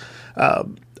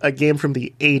 $5. A game from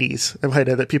the 80s, I might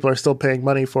add, that people are still paying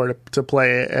money for to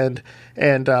play, and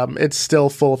it's still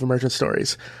full of emergent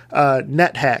stories.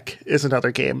 NetHack is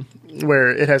another game where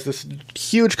it has this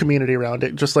huge community around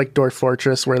it, just like Dwarf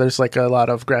Fortress, where there's like a lot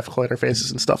of graphical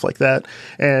interfaces and stuff like that,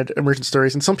 and emergent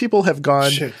stories. And some people have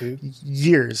gone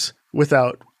years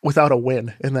without a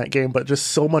win in that game, but just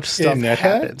so much stuff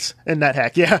happens in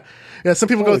NetHack. Yeah. Some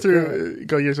people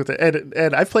go years with it,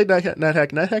 and I've played NetHack.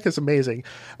 NetHack is amazing.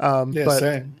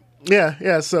 Same.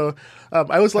 Yeah. So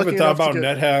I was lucky enough to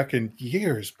get NetHack in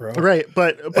years, bro. Right,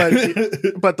 but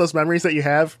those memories that you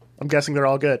have, I'm guessing they're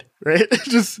all good, right?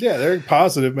 They're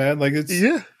positive, man. Like it's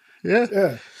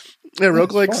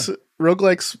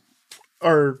Roguelikes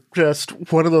are just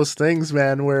one of those things,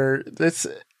 man, where it's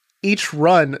each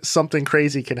run something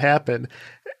crazy can happen,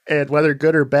 and whether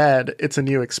good or bad, it's a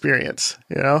new experience,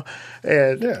 and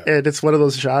it's one of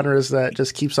those genres that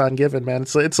just keeps on giving, man.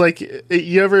 It's like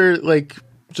you ever like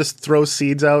just throw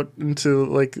seeds out into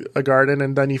like a garden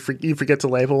and then you forget to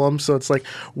label them, so it's like,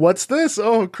 what's this?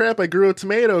 Oh crap, I grew a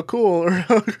tomato, cool. Or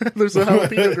there's a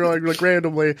jalapeno growing like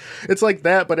randomly. It's like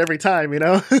that, but every time,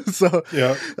 so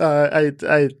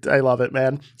I love it,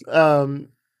 man.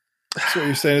 So what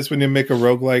you're saying is when you make a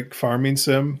roguelike farming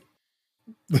sim,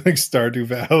 like Stardew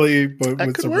Valley, but that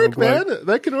with could some work, roguelike, man.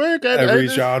 That could work. Every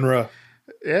genre.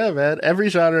 Yeah, man. Every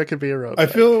genre could be a roguelike. I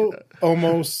feel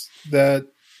almost that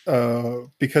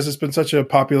because it's been such a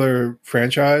popular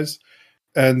franchise,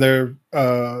 and there's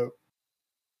a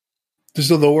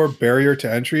lower barrier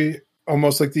to entry.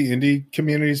 Almost like the indie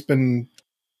community's been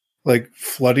like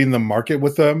flooding the market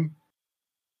with them,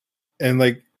 and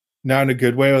like. Not in a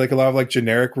good way, like a lot of like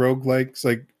generic roguelikes,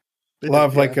 like a lot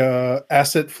of like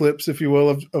asset flips, if you will,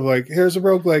 of like, here's a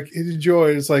roguelike, enjoy.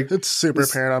 It's like it's super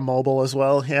apparent on mobile as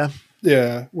well.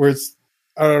 Yeah, where it's,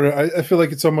 I don't know, I feel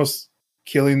like it's almost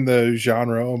killing the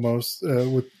genre almost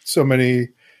with so many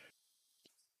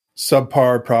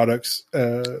subpar products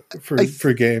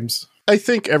for games. I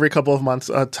think every couple of months,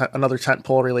 another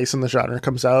tentpole release in the genre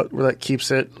comes out where that keeps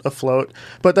it afloat.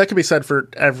 But that can be said for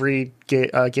every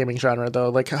gaming genre, though.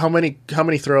 Like how many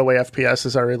throwaway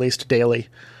FPSs are released daily?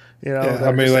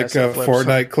 How many like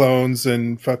Fortnite clones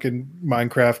and fucking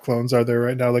Minecraft clones are there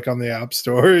right now, like on the App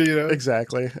Store?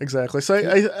 Exactly.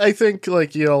 So I think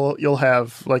like you'll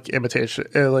have like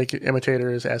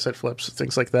imitators, asset flips,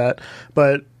 things like that.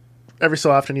 But every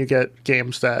so often you get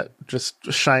games that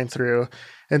just shine through,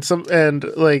 and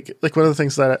like one of the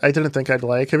things that I didn't think I'd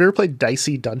like. Have you ever played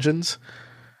Dicey Dungeons?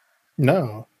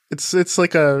 No. It's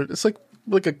like a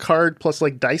card plus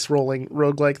like dice rolling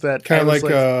roguelike that kind of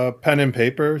like pen and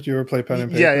paper. Do you ever play pen and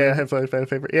paper? Yeah, I have played pen and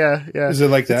paper. Yeah. Is it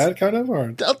like that kind of?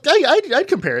 Or I'd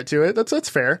compare it to it. That's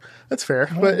fair. That's fair.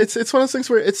 Oh. But it's one of those things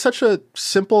where it's such a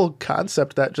simple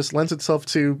concept that just lends itself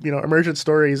to emergent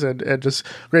stories and just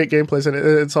great gameplays, and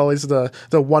it's always the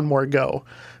one more go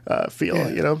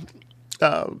feel.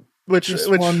 Which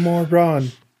one more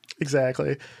run.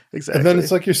 Exactly. And then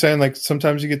it's like you're saying, like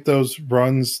sometimes you get those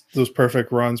runs, those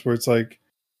perfect runs where it's like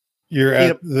you're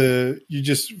at you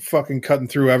just fucking cutting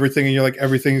through everything, and you're like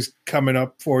everything's coming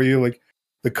up for you, like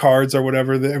the cards or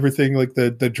whatever, everything, like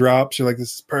the drops. You're like,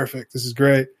 this is perfect, this is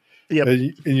great. Yep.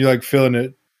 And you're like feeling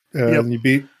it, and you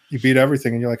beat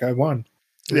everything, and you're like, I won.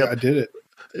 Yep. I did it.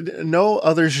 No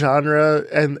other genre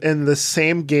and in the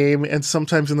same game and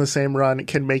sometimes in the same run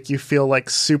can make you feel like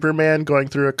Superman going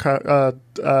through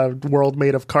a world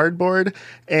made of cardboard,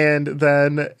 and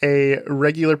then a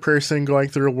regular person going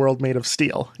through a world made of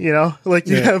steel. You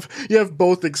have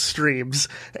both extremes,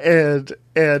 and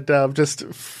just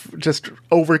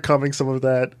overcoming some of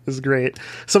that is great.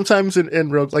 Sometimes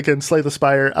in Rogue, like in Slay the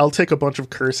Spire, I'll take a bunch of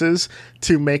curses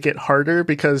to make it harder,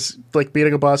 because like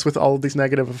beating a boss with all of these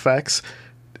negative effects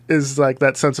is like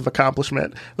that sense of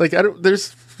accomplishment. Like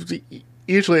it's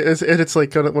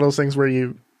like one of those things where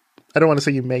I don't want to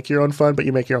say you make your own fun, but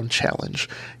you make your own challenge.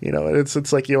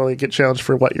 It's like you only get challenged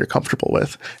for what you're comfortable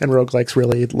with, and roguelikes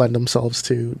really lend themselves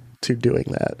to doing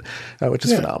that, which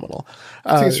is phenomenal.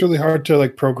 I think it's really hard to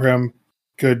like program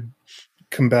good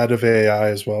combative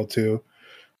AI as well too,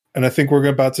 and I think we're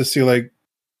about to see like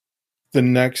the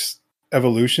next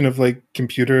evolution of like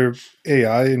computer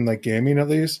AI in like gaming, at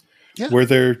least. Yeah. Where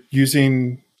they're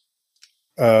using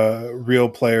real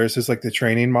players as like the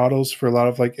training models for a lot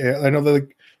of like, I know that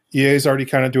like EA is already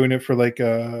kind of doing it for like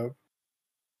I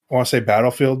want to say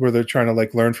Battlefield, where they're trying to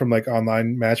like learn from like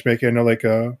online matchmaking. I know like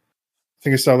I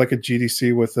think I saw like a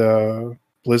GDC with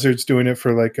Blizzard's doing it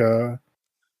for like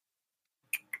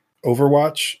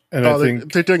Overwatch, and I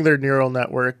think they're doing their neural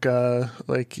network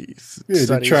like studies,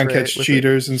 they try and catch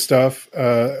cheaters and stuff.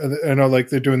 I know like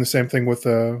they're doing the same thing with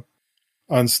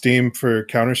on Steam for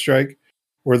Counter-Strike,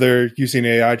 where they're using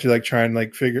AI to like try and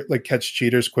like catch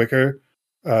cheaters quicker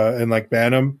and like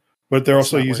ban them. But they're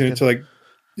also using it to like,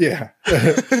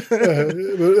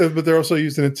 but they're also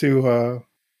using it to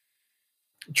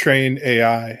train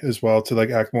AI as well to like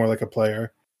act more like a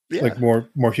player, like more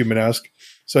human-esque.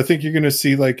 So I think you're going to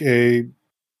see like I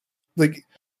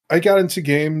got into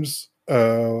games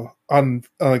on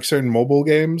like certain mobile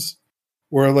games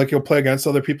where like you'll play against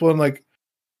other people, and like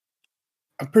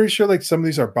I'm pretty sure like some of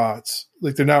these are bots.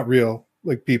 Like they're not real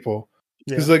like people.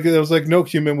 Because like it was like no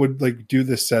human would like do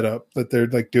this setup that they're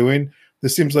like doing.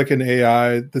 This seems like an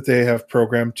AI that they have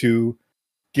programmed to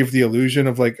give the illusion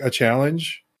of like a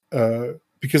challenge,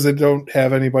 because they don't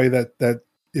have anybody that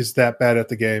is that bad at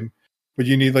the game. But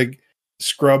you need like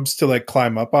scrubs to like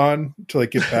climb up on to like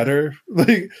get better.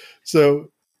 Like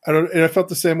so I felt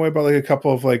the same way about like a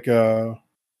couple of like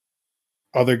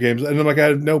other games, and then like I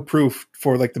had no proof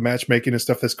for like the matchmaking and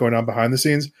stuff that's going on behind the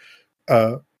scenes,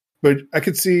 but I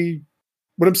could see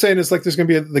what I'm saying is like there's going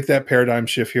to be like that paradigm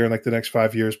shift here in like the next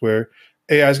 5 years where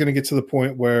AI is going to get to the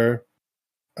point where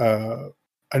I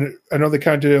know they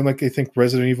kind of did it in like I think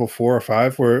Resident Evil 4 or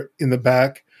 5, where in the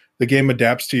back the game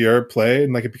adapts to your play,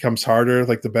 and like it becomes harder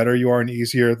like the better you are, and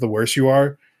easier the worse you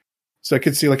are. So I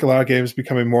could see like a lot of games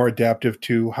becoming more adaptive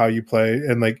to how you play,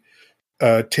 and like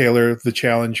tailor the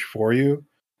challenge for you.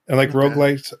 And like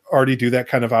roguelikes already do that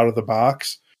kind of out of the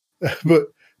box. but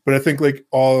I think like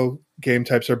all game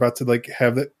types are about to like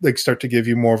have that, like start to give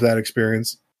you more of that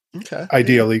experience. Okay.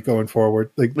 Ideally going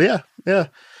forward. Like yeah.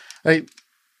 I'm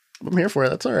here for it.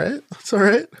 That's all right. That's all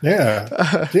right.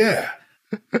 Yeah. Yeah.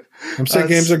 I'm saying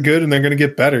games are good and they're going to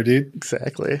get better, dude.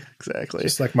 Exactly.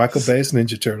 Just like Michael Bay's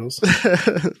Ninja Turtles.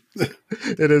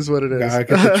 It is what it is. I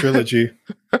get the trilogy.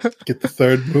 Get the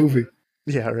third movie.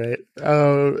 Yeah, right.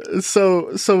 So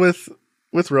with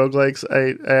roguelikes,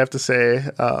 I have to say,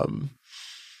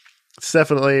 it's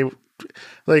definitely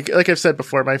like I've said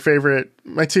before, my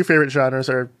two favorite genres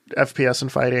are FPS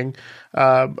and fighting.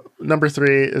 Number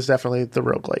 3 is definitely the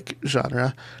roguelike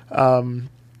genre.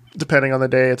 Depending on the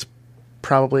day, it's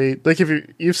probably like if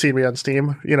you've seen me on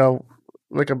Steam,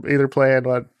 like I'm either playing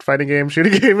a fighting game,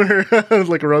 shooting game, or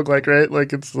like a roguelike, right?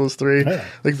 Like it's those 3. Yeah.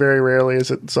 Like very rarely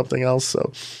is it something else.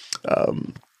 So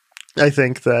I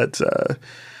think that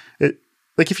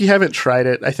like if you haven't tried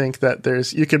it, I think that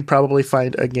you can probably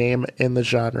find a game in the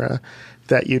genre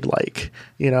that you'd like,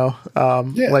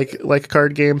 like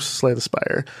card games, Slay the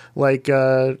Spire, like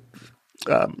do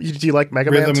you like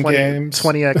Mega Man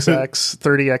 20XX,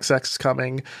 30XX is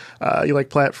coming? You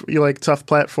like tough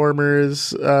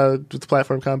platformers with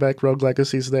platform combat, Rogue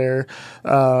Legacy's there.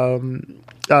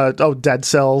 Dead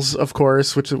Cells, of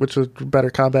course, which is a better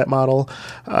combat model.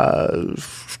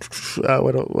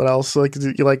 What else? Like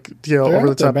you like over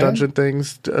the top dungeon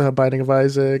things, Binding of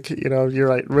Isaac. You're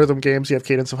right. Rhythm games. You have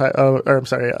Cadence of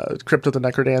Crypt of the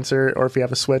Necrodancer, or if you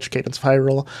have a Switch, Cadence of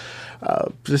Hyrule.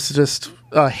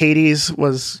 Hades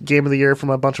was Game of the Year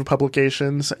from a bunch of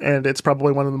publications, and it's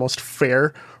probably one of the most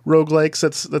fair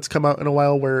roguelikes that's come out in a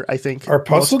while. Where I think are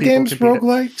puzzle games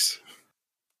roguelikes?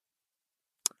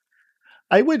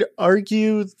 I would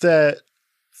argue that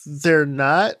they're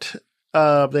not.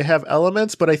 They have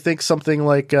elements, but I think something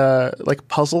like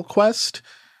Puzzle Quest,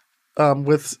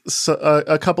 with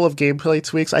a couple of gameplay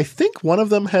tweaks. I think one of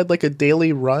them had like a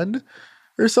daily run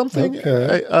or something.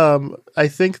 Okay. I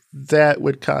think that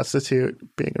would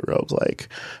constitute being a roguelike.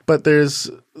 But there's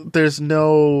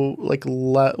no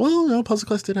no, Puzzle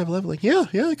Quest did have leveling. Yeah,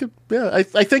 I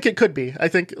think it could be. I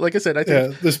think, like I said,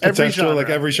 there's potential like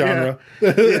every genre.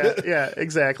 Yeah,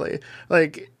 exactly.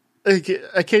 Like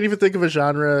I can't even think of a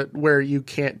genre where you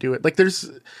can't do it. Like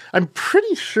I'm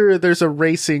pretty sure there's a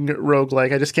racing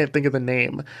roguelike. I just can't think of the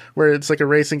name, where it's like a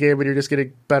racing game and you're just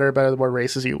getting better and better the more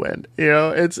races you win.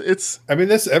 It's. I mean,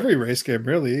 that's every race game,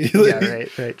 really. Yeah,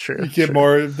 right, true. You get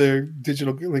more of their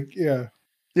digital,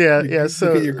 Yeah.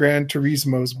 So get your Gran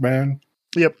Turismos, man.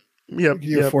 Yep. Your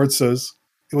Forzas.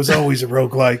 It was always a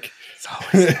roguelike. It's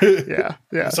always, yeah.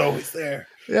 It's always there.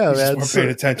 Yeah, man. Just more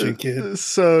paying attention, kid.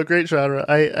 So great genre.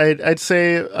 I'd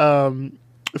say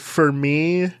for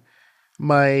me,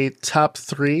 my top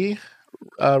 3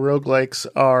 roguelikes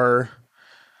are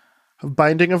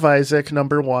Binding of Isaac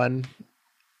 #1,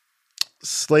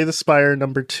 Slay the Spire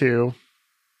 #2,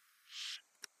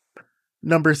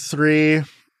 #3.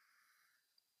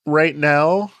 Right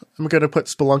now, I'm going to put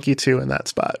Spelunky 2 in that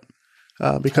spot.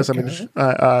 Because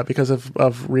because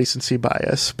of recency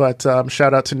bias, but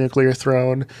shout out to Nuclear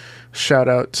Throne, shout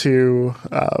out to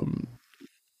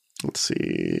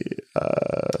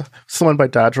someone by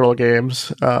Dodge Roll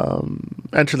Games,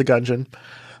 Enter the Gungeon.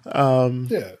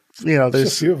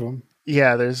 There's a few of them.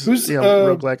 Yeah, there's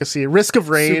Rogue Legacy, Risk of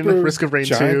Rain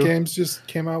 2. Games just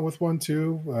came out with one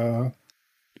too.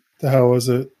 The hell was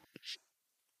it?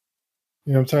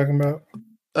 You know what I'm talking about?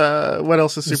 What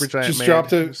else is Supergiant just made?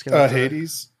 Dropped it.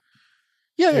 Hades.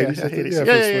 Hades.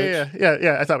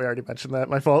 Yeah. I thought we already mentioned that.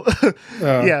 My fault.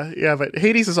 Yeah. But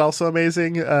Hades is also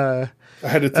amazing. I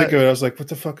had to think of it. I was like, "What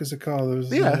the fuck is it called?"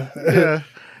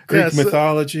 Greek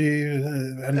mythology,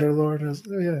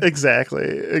 Underlord.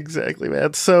 Exactly,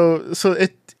 man. So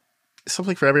it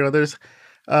something for everyone. There's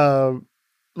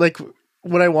like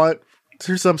what I want.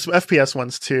 There's some FPS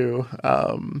ones too.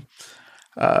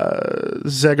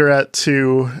 Ziggurat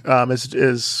 2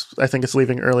 is I think it's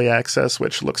leaving early access,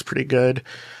 which looks pretty good.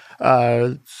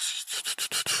 Yeah,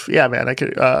 man, I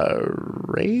could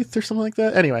Wraith or something like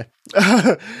that. Anyway,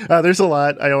 there's a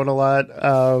lot. I own a lot.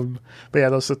 But yeah,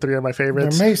 those are 3 of my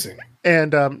favorites. They're amazing.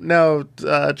 And now,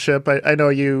 Chip, I know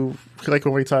you, like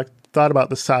when we thought about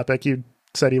this topic, you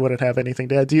said you wouldn't have anything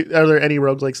to add. Are there any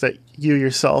roguelikes that you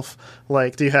yourself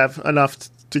like? Do you have enough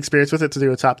experience with it to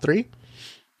do a top 3?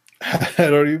 I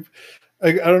don't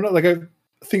know. Like, I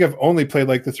think I've only played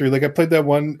like the 3. Like, I played that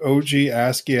one OG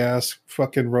ASCII ass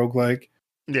fucking roguelike.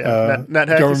 Yeah,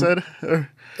 NetHack, you said?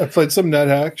 I played some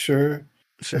NetHack, sure.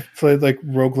 I played like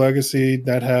Rogue Legacy,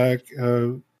 NetHack.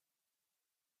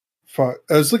 I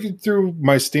was looking through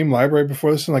my Steam library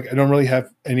before this, and like I don't really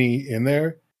have any in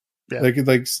there. Yeah. Like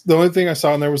the only thing I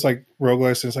saw in there was like Rogue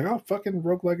Legacy. It's like, oh, fucking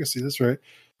Rogue Legacy, that's right.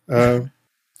 I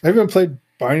haven't played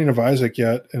Binding of Isaac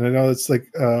yet, and I know it's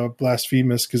like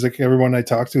blasphemous because like everyone I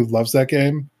talk to loves that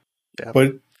game. Yeah.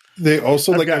 But they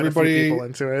also like everybody people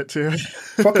into it too.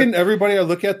 Fucking everybody I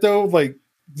look at though, like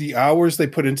the hours they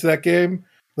put into that game.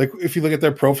 Like if you look at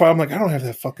their profile, I'm like, I don't have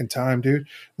that fucking time, dude.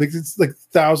 Like it's like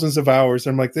thousands of hours.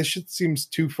 I'm like, this shit seems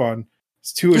too fun.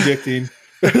 It's too addicting.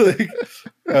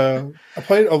 I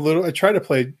played a little. I tried to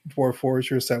play Dwarf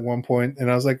Fortress at one point,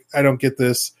 and I was like, I don't get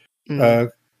this.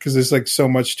 Because there's like so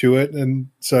much to it, and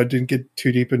so I didn't get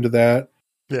too deep into that.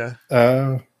 Yeah.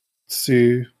 Let's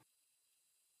see.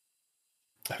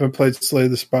 I haven't played Slay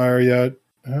the Spire yet.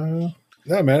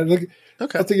 Yeah, man. Like,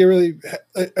 okay. I think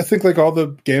I think like all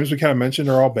the games we kind of mentioned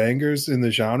are all bangers in the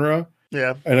genre.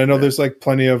 Yeah. And I know there's like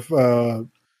plenty of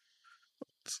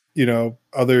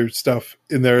other stuff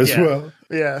in there as well.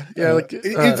 Yeah.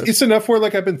 It's enough where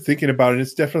like I've been thinking about it.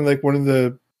 It's definitely like one of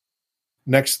the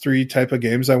next 3 type of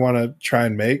games I want to try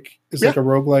and make is like a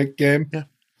roguelike game.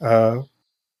 Yeah.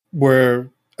 Where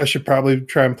I should probably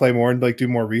try and play more and like do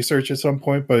more research at some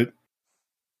point, but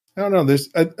I don't know.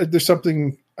 There's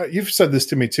something you've said this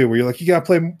to me too, where you're like, you gotta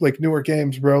play like newer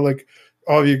games, bro. Like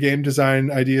all of your game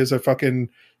design ideas are fucking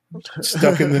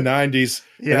stuck in the 90s.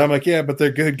 Yeah. And I'm like, yeah, but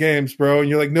they're good games, bro. And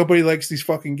you're like, nobody likes these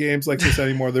fucking games like this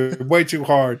anymore. They're way too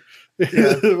hard.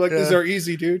 These are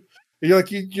easy, dude. And you're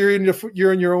like,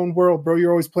 you're in your own world, bro.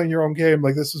 You're always playing your own game.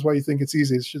 Like this is why you think it's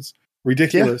easy. It's just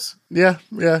ridiculous. Yeah,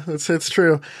 it's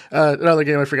true. Another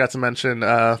game I forgot to mention,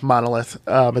 Monolith.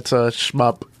 It's a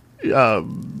shmup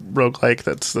roguelike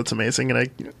that's amazing,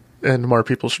 and more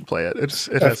people should play it. It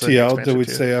FTL. Did we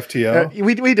say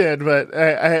FTL? We did, but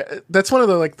I that's one of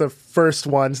the first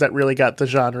ones that really got the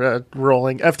genre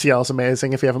rolling. FTL is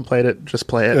amazing. If you haven't played it, just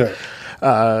play it.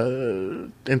 Yeah.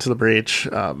 Into the Breach.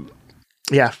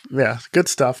 Yeah, good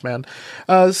stuff, man.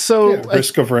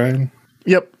 Risk of Rain.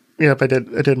 Yep, I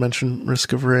did mention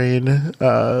Risk of Rain.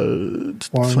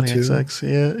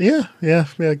 20XX. Yeah,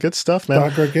 good stuff,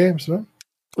 man. Great games, man.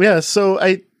 Yeah, so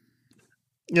it's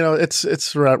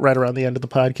right around the end of the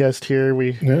podcast here.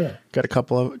 We got a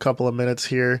couple of minutes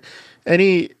here.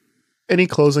 Any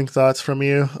closing thoughts from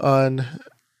you on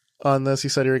this? You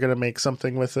said you were going to make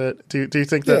something with it. Do you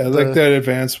think that like that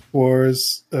Advance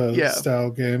Wars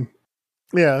style game?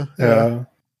 Yeah.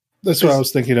 That's what I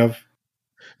was thinking of.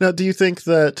 Now, do you think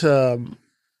that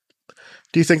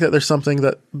there's something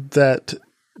that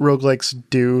roguelikes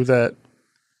do that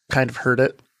kind of hurt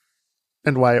it,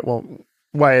 and why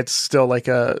it's still like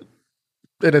in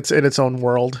its own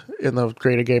world in the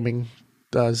greater gaming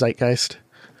zeitgeist?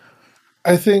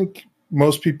 I think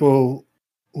most people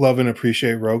love and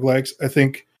appreciate roguelikes. I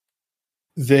think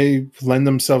they lend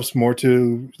themselves more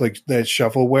to like that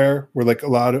shovelware, where like a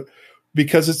lot of,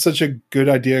 because it's such a good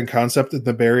idea and concept that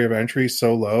the barrier of entry is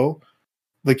so low,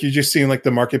 like you're just seeing like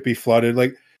the market be flooded.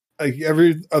 Like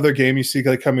every other game you see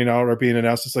like coming out or being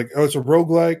announced, it's like, oh, it's a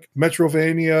roguelike,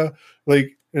 Metrovania.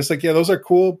 Like, it's like, yeah, those are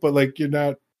cool, but like you're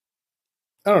not,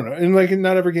 I don't know. And like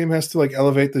not every game has to like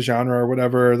elevate the genre or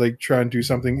whatever, like try and do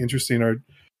something interesting or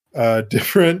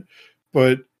different.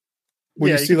 But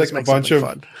when you see like a bunch of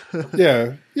fun.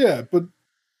 yeah, but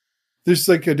there's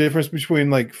like a difference between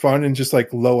like fun and just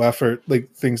like low effort,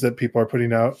 like things that people are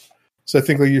putting out. So I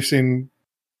think like you're seeing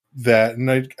that, and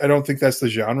I don't think that's the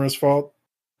genre's fault.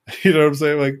 You know what I'm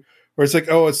saying? Like, where it's like,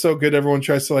 oh, it's so good, everyone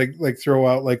tries to like throw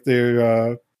out like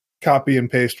their copy and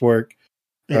paste work.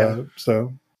 I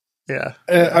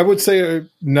would say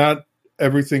not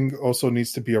everything also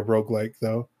needs to be a roguelike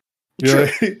though. True.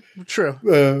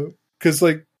 True. Because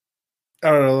like,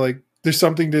 I don't know, like there's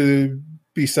something to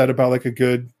be said about like a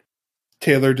good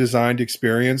tailor designed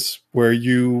experience where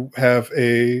you have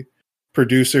a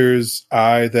producer's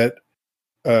eye that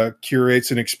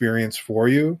curates an experience for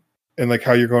you, and like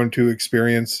how you're going to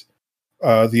experience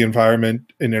the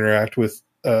environment and interact with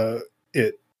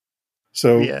it.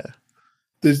 So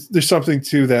there's something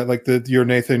to that, like your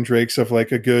Nathan Drakes of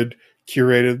like a good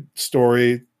curated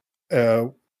story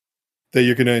that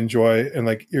you're going to enjoy, and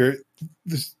like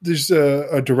there's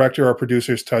a director or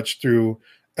producer's touch through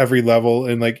every level,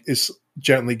 and like is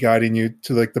gently guiding you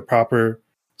to like the proper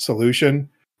solution.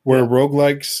 Where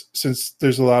roguelikes, since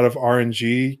there's a lot of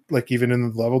RNG, like even in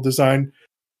the level design,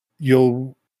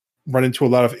 you'll run into a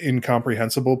lot of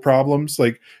incomprehensible problems.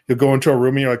 Like you'll go into a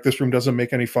room and you're like, this room doesn't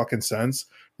make any fucking sense.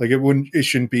 Like it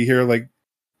shouldn't be here. Like,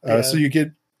 so you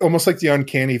get almost like the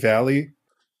uncanny valley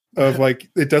of like,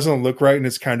 it doesn't look right and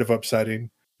it's kind of upsetting.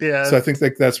 Yeah. So I think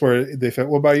like that's where they fit.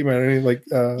 What about you, man? Any like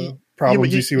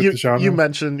problems you see with the genre? You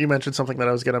mentioned something that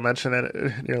I was going to mention, and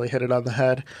it nearly hit it on the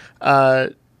head.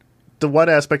 The one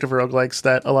aspect of roguelikes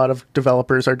that a lot of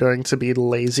developers are doing to be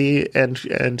lazy and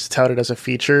touted as a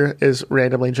feature is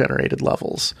randomly generated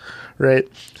levels, right?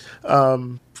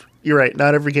 You're right.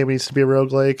 Not every game needs to be a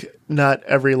roguelike. Not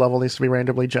every level needs to be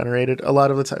randomly generated. A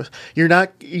lot of the times,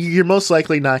 you're most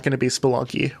likely not going to be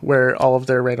Spelunky, where all of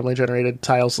their randomly generated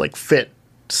tiles like fit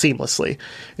seamlessly,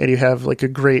 and you have like a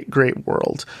great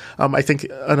world. I think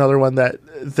another one that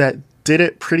did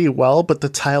it pretty well, but the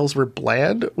tiles were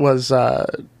bland, was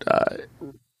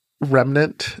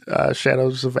Remnant,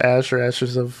 Shadows of Ash or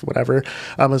Ashes of whatever.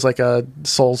 It was like a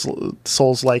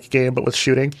Souls-like game, but with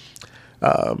shooting.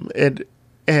 And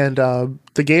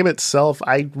the game itself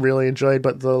I really enjoyed,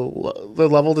 but the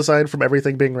level design from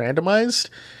everything being randomized,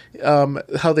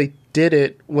 how they did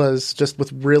it was just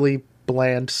with really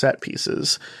bland set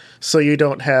pieces. So you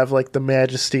don't have like the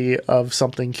majesty of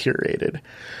something curated.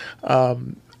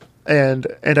 And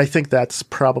I think that's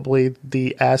probably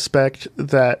the aspect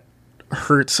that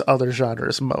hurts other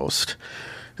genres most.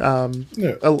 A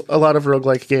lot of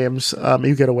roguelike games,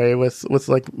 you get away with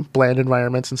like bland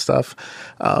environments and stuff,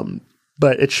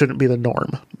 but it shouldn't be the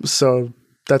norm. So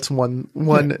that's one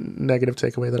negative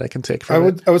takeaway that I can take from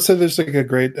it. I would say there's like a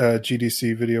great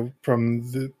GDC video from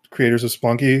the creators of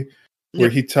Splunky where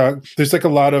he talked. There's like a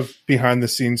lot of behind the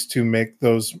scenes to make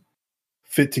those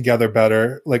fit together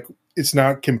better. Like it's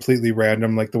not completely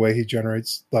random, like the way he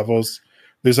generates levels.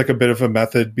 There's like a bit of a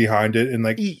method behind it, and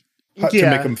like to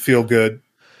make them feel good.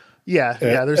 Yeah.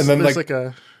 There's like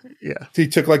a He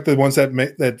took like the ones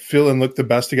that feel and look the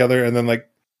best together, and then like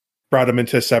brought them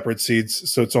into separate seeds,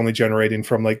 so it's only generating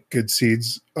from like good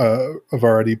seeds of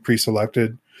already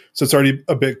pre-selected. So it's already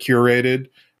a bit curated,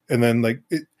 and then like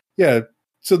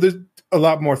So there's a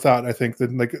lot more thought, I think,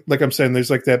 than like I'm saying. There's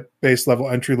like that base level,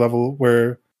 entry level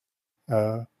where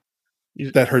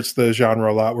that hurts the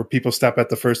genre a lot, where people step at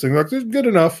the first thing like, "It's good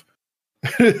enough."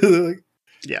 Like,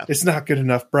 it's not good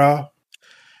enough, bro.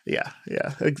 Yeah,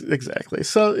 exactly.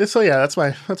 So yeah, that's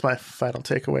my final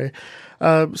takeaway.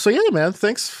 So yeah, man,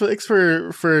 thanks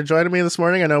for joining me this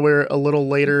morning. I know we're a little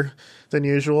later than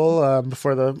usual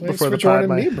before the pod.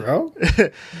 Me, bro.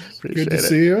 Good to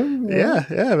see you.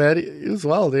 Yeah, man, you as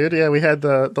well, dude. Yeah, we had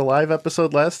the live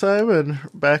episode last time, and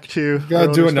back to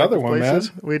gotta do another one,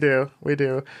 places. Man. We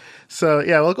do. So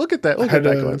yeah, we'll get that. We'll get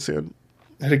that going soon.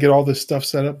 I had to get all this stuff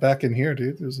set up back in here,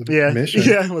 dude. It was a mission.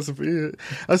 Yeah, it was. I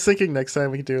was thinking next time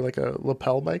we could do like a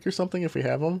lapel mic or something if we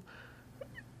have them.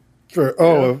 We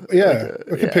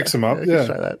can pick some up. Yeah,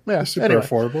 try that. Yeah, super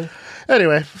affordable.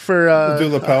 Anyway, we'll do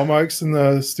lapel mics in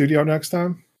the studio next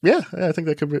time. Yeah, I think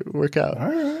that could work out.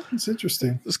 All right, it's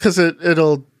interesting. Because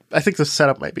it'll. I think the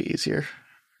setup might be easier,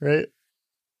 right?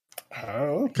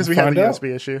 Because we have a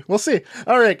USB issue. We'll see.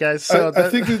 All right, guys. So I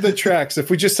think the tracks. If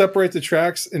we just separate the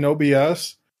tracks in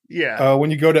OBS, when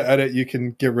you go to edit, you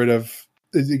can get rid of.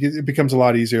 It becomes a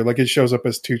lot easier. Like it shows up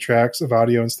as 2 tracks of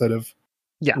audio instead of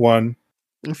one.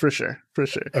 For sure.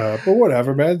 But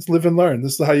whatever, man. It's live and learn.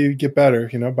 This is how you get better,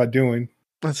 by doing.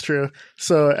 That's true.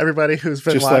 So everybody who's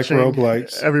been just watching, like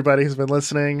roguelikes, everybody who's been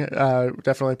listening,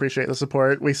 definitely appreciate the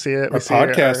support. We see it. Our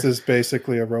podcast is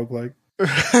basically a roguelike.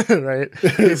 Right.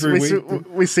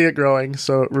 We see it growing.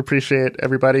 So we appreciate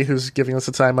everybody who's giving us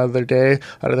the time out of their day,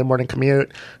 out of their morning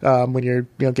commute, when you're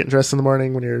getting dressed in the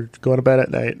morning, when you're going to bed at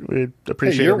night. We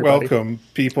appreciate you're everybody. Welcome,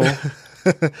 people.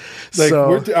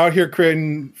 We're out here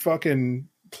creating fucking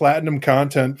platinum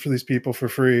content for these people for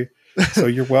free. So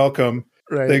you're welcome.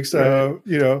 Right. Thanks.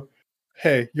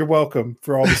 Hey, you're welcome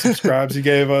for all the subscribes you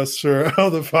gave us, for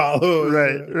all the follows.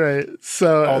 Right.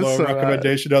 So all the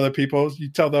recommendation to other people, you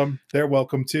tell them they're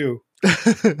welcome too.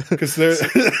 Because they're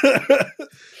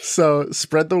So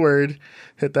spread the word,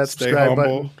 hit that subscribe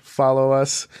button, follow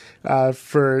us.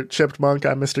 For Chipped Monk,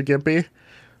 I'm Mr. Gimpy.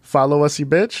 Follow us, you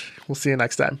bitch. We'll see you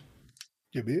next time.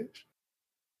 You bitch.